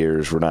 50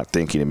 years. We're not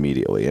thinking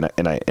immediately.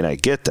 And I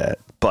get that.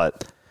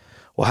 But,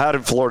 how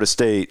did Florida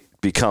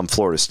State become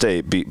Florida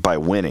State? By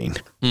winning.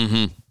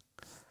 Mm-hmm.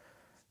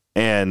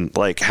 And,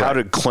 how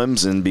did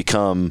Clemson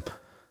become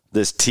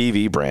this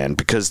TV brand?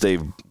 Because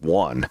they've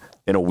won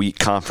in a weak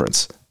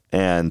conference.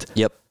 And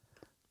yep.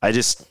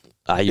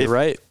 You're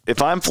right.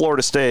 If I'm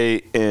Florida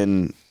State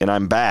and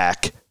I'm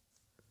back,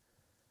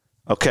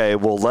 okay,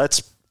 well,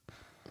 let's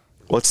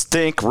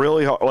think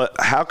really hard.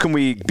 How can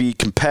we be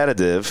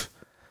competitive?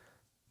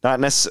 Not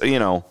necessarily,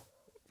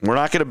 we're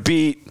not going to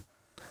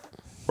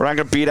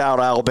beat out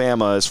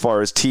Alabama as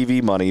far as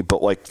TV money,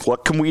 but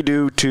what can we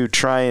do to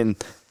try and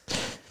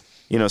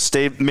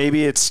stay?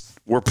 Maybe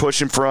we're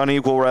pushing for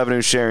unequal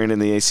revenue sharing in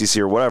the ACC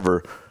or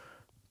whatever,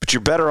 but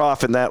you're better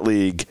off in that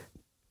league.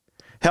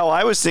 Hell,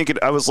 I was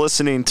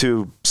listening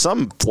to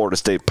some Florida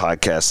State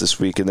podcast this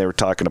week, and they were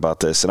talking about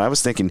this, and I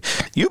was thinking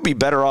you'd be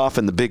better off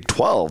in the Big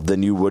 12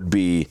 than you would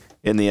be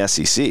in the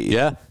SEC.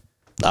 Yeah,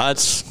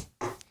 that's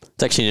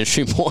actually an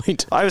interesting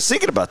point. I was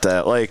thinking about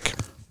that.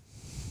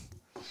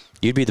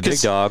 You'd be the big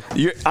dog.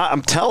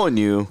 I'm telling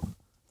you,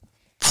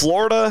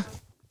 Florida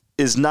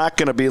is not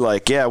going to be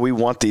we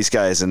want these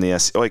guys in the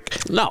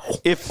SEC. No.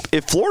 If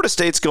Florida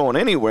State's going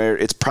anywhere,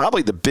 it's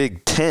probably the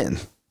Big 10.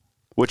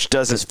 Which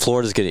doesn't.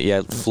 Florida's going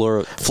to,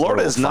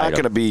 Florida is not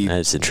going to be.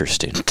 That's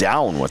interesting.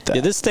 Down with that.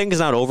 Yeah, this thing is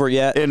not over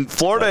yet. And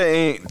Florida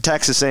ain't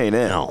Texas A&M.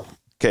 No.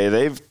 Okay,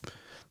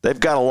 they've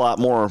got a lot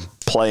more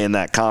play in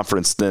that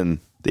conference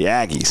than the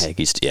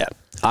Aggies. Yeah.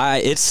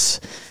 This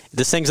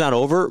thing's not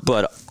over,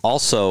 but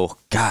also,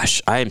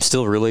 gosh, I am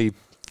still really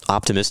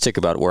optimistic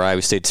about where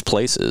Iowa State's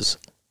place is.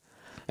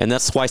 And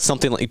that's why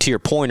something to your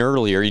point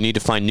earlier, you need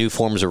to find new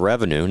forms of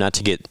revenue, not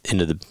to get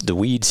into the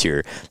weeds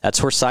here.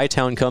 That's where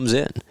Sci-Town comes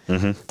in.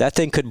 Mm-hmm. That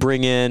thing could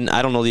bring in,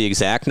 I don't know the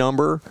exact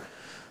number,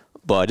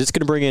 but it's going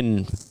to bring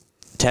in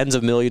tens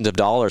of millions of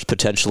dollars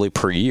potentially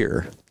per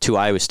year to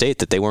Iowa State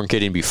that they weren't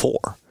getting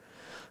before.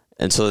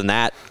 And so then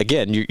that,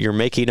 again, you're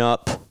making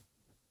up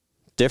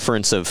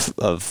difference of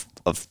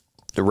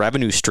the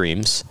revenue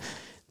streams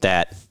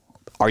that,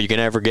 are you going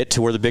to ever get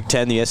to where the Big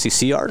Ten and the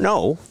SEC are?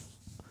 No.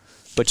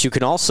 But you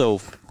can also,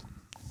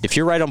 if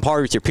you're right on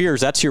par with your peers,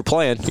 that's your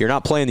plan. You're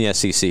not playing the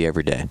SEC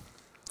every day.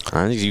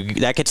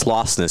 That gets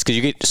lost in this because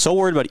you get so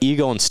worried about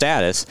ego and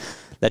status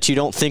that you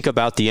don't think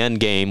about the end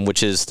game,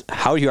 which is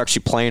how are you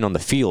actually playing on the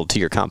field to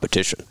your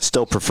competition.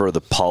 Still prefer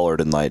the Pollard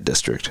and Light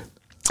District.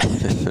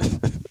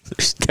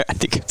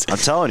 I'm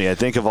telling you, I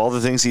think of all the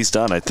things he's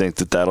done, I think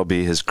that'll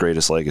be his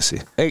greatest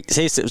legacy. Hey,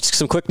 say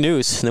some quick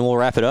news, and then we'll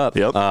wrap it up.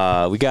 Yep.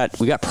 We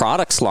got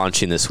products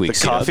launching this week.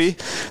 The coffee?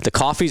 The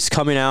coffee's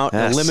coming out,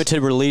 yes. A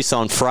limited release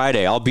on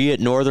Friday. I'll be at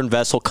Northern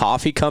Vessel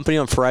Coffee Company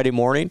on Friday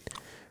morning,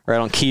 right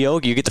on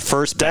Keogh. You get the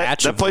first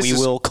batch of We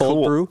Will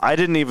Cold Brew. I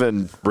didn't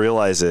even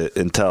realize it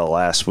until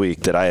last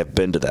week that I have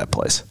been to that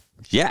place.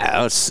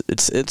 Yeah,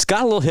 it's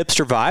got a little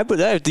hipster vibe,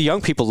 but the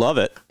young people love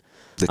it.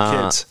 The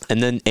kids.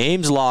 And then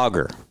Ames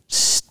Lager,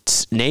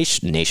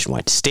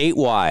 nationwide,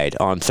 statewide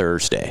on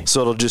Thursday.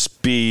 So it'll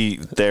just be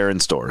there in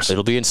stores.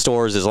 It'll be in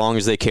stores as long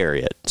as they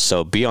carry it.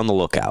 So be on the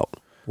lookout.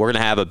 We're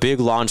going to have a big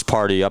launch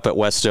party up at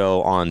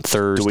Westo on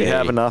Thursday. Do we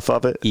have enough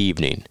of it?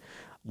 Evening.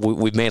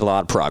 We've made a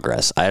lot of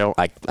progress. I'm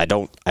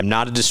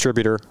not a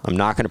distributor. I'm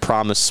not going to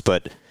promise,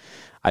 but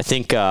I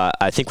think we're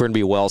going to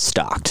be well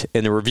stocked,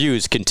 and the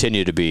reviews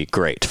continue to be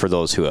great for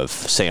those who have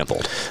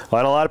sampled. I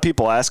had a lot of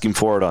people asking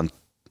for it on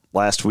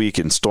last week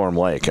in Storm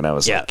Lake, and I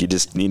was like, you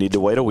need to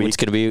wait a week. It's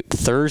going to be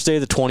Thursday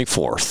the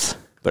 24th,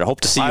 but I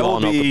hope to see you all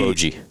in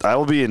Okoboji. I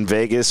will be in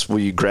Vegas. Will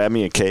you grab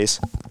me a case?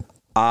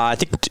 I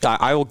think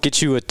I will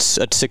get you a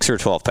 6 or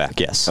 12 pack.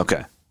 Yes.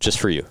 Okay. Just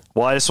for you.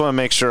 Well, I just want to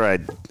make sure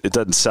it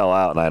doesn't sell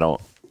out and I don't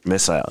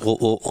miss out.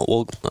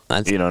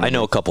 I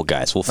know a couple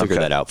guys. We'll figure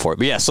that out for it.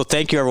 But yeah, so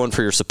thank you everyone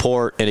for your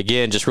support. And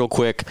again, just real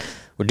quick,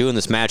 we're doing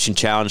this matching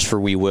challenge for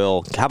We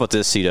Will. How about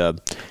this, C-Dub?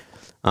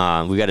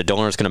 We got a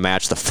donor that's going to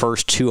match the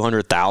first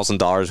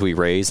 $200,000 we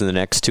raise in the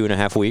next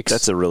 2.5 weeks.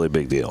 That's a really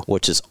big deal.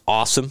 Which is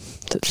awesome.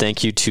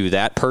 Thank you to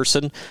that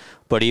person.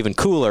 But even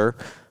cooler,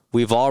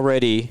 we've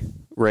already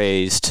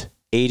raised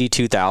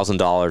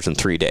 $82,000 in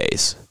 3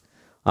 days.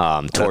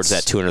 Towards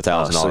that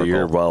 $200,000 so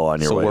you're well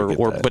on your way to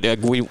get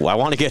that. But I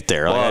want to get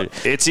there. Well,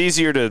 it's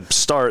easier to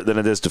start than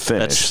it is to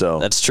finish.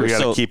 That's true. We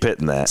got to keep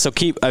hitting that. So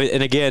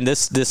and again,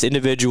 this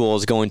individual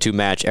is going to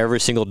match every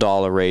single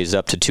dollar raised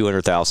up to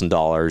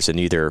 $200,000 in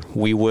either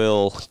We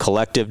Will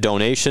collective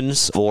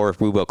donations or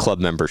We Will club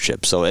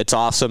membership. So it's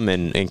awesome,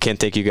 and can't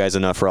thank you guys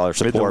enough for all your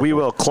support. The We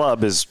Will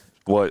club is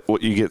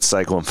what you get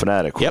Cyclone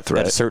Fanatic with,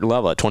 right? At a certain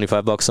level, at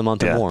 $25 a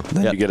month or more.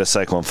 Then you get a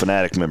Cyclone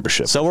Fanatic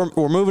membership. So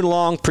we're moving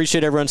along.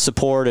 Appreciate everyone's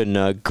support,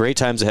 and great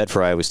times ahead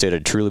for Iowa State. I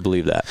truly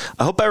believe that.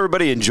 I hope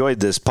everybody enjoyed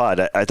this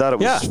pod. I thought it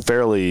was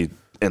fairly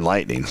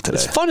enlightening today.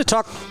 It's fun to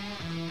talk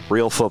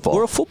real football.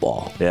 Real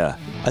football. Yeah.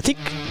 I think.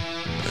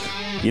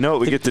 You know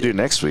what we get to do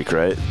next week,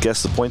 right?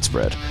 Guess the point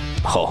spread.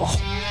 Oh.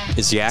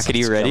 Is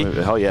Yakety ready?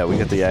 Oh, yeah. We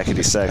got the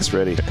Yakety Sax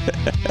ready.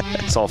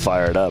 It's all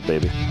fired up,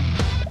 baby.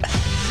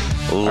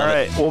 All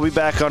right, we'll be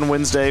back on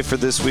Wednesday for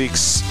this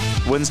week's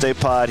Wednesday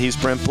pod. He's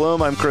Brent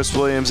Blum. I'm Chris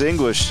Williams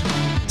English,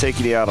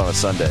 taking you out on a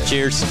Sunday.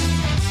 Cheers.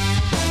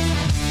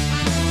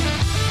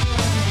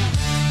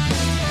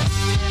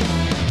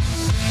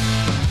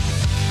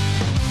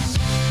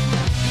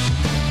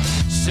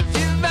 So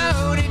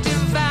devouring,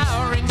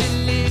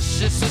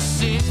 delicious, the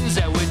sins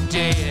that were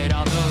dead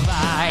on the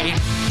vine.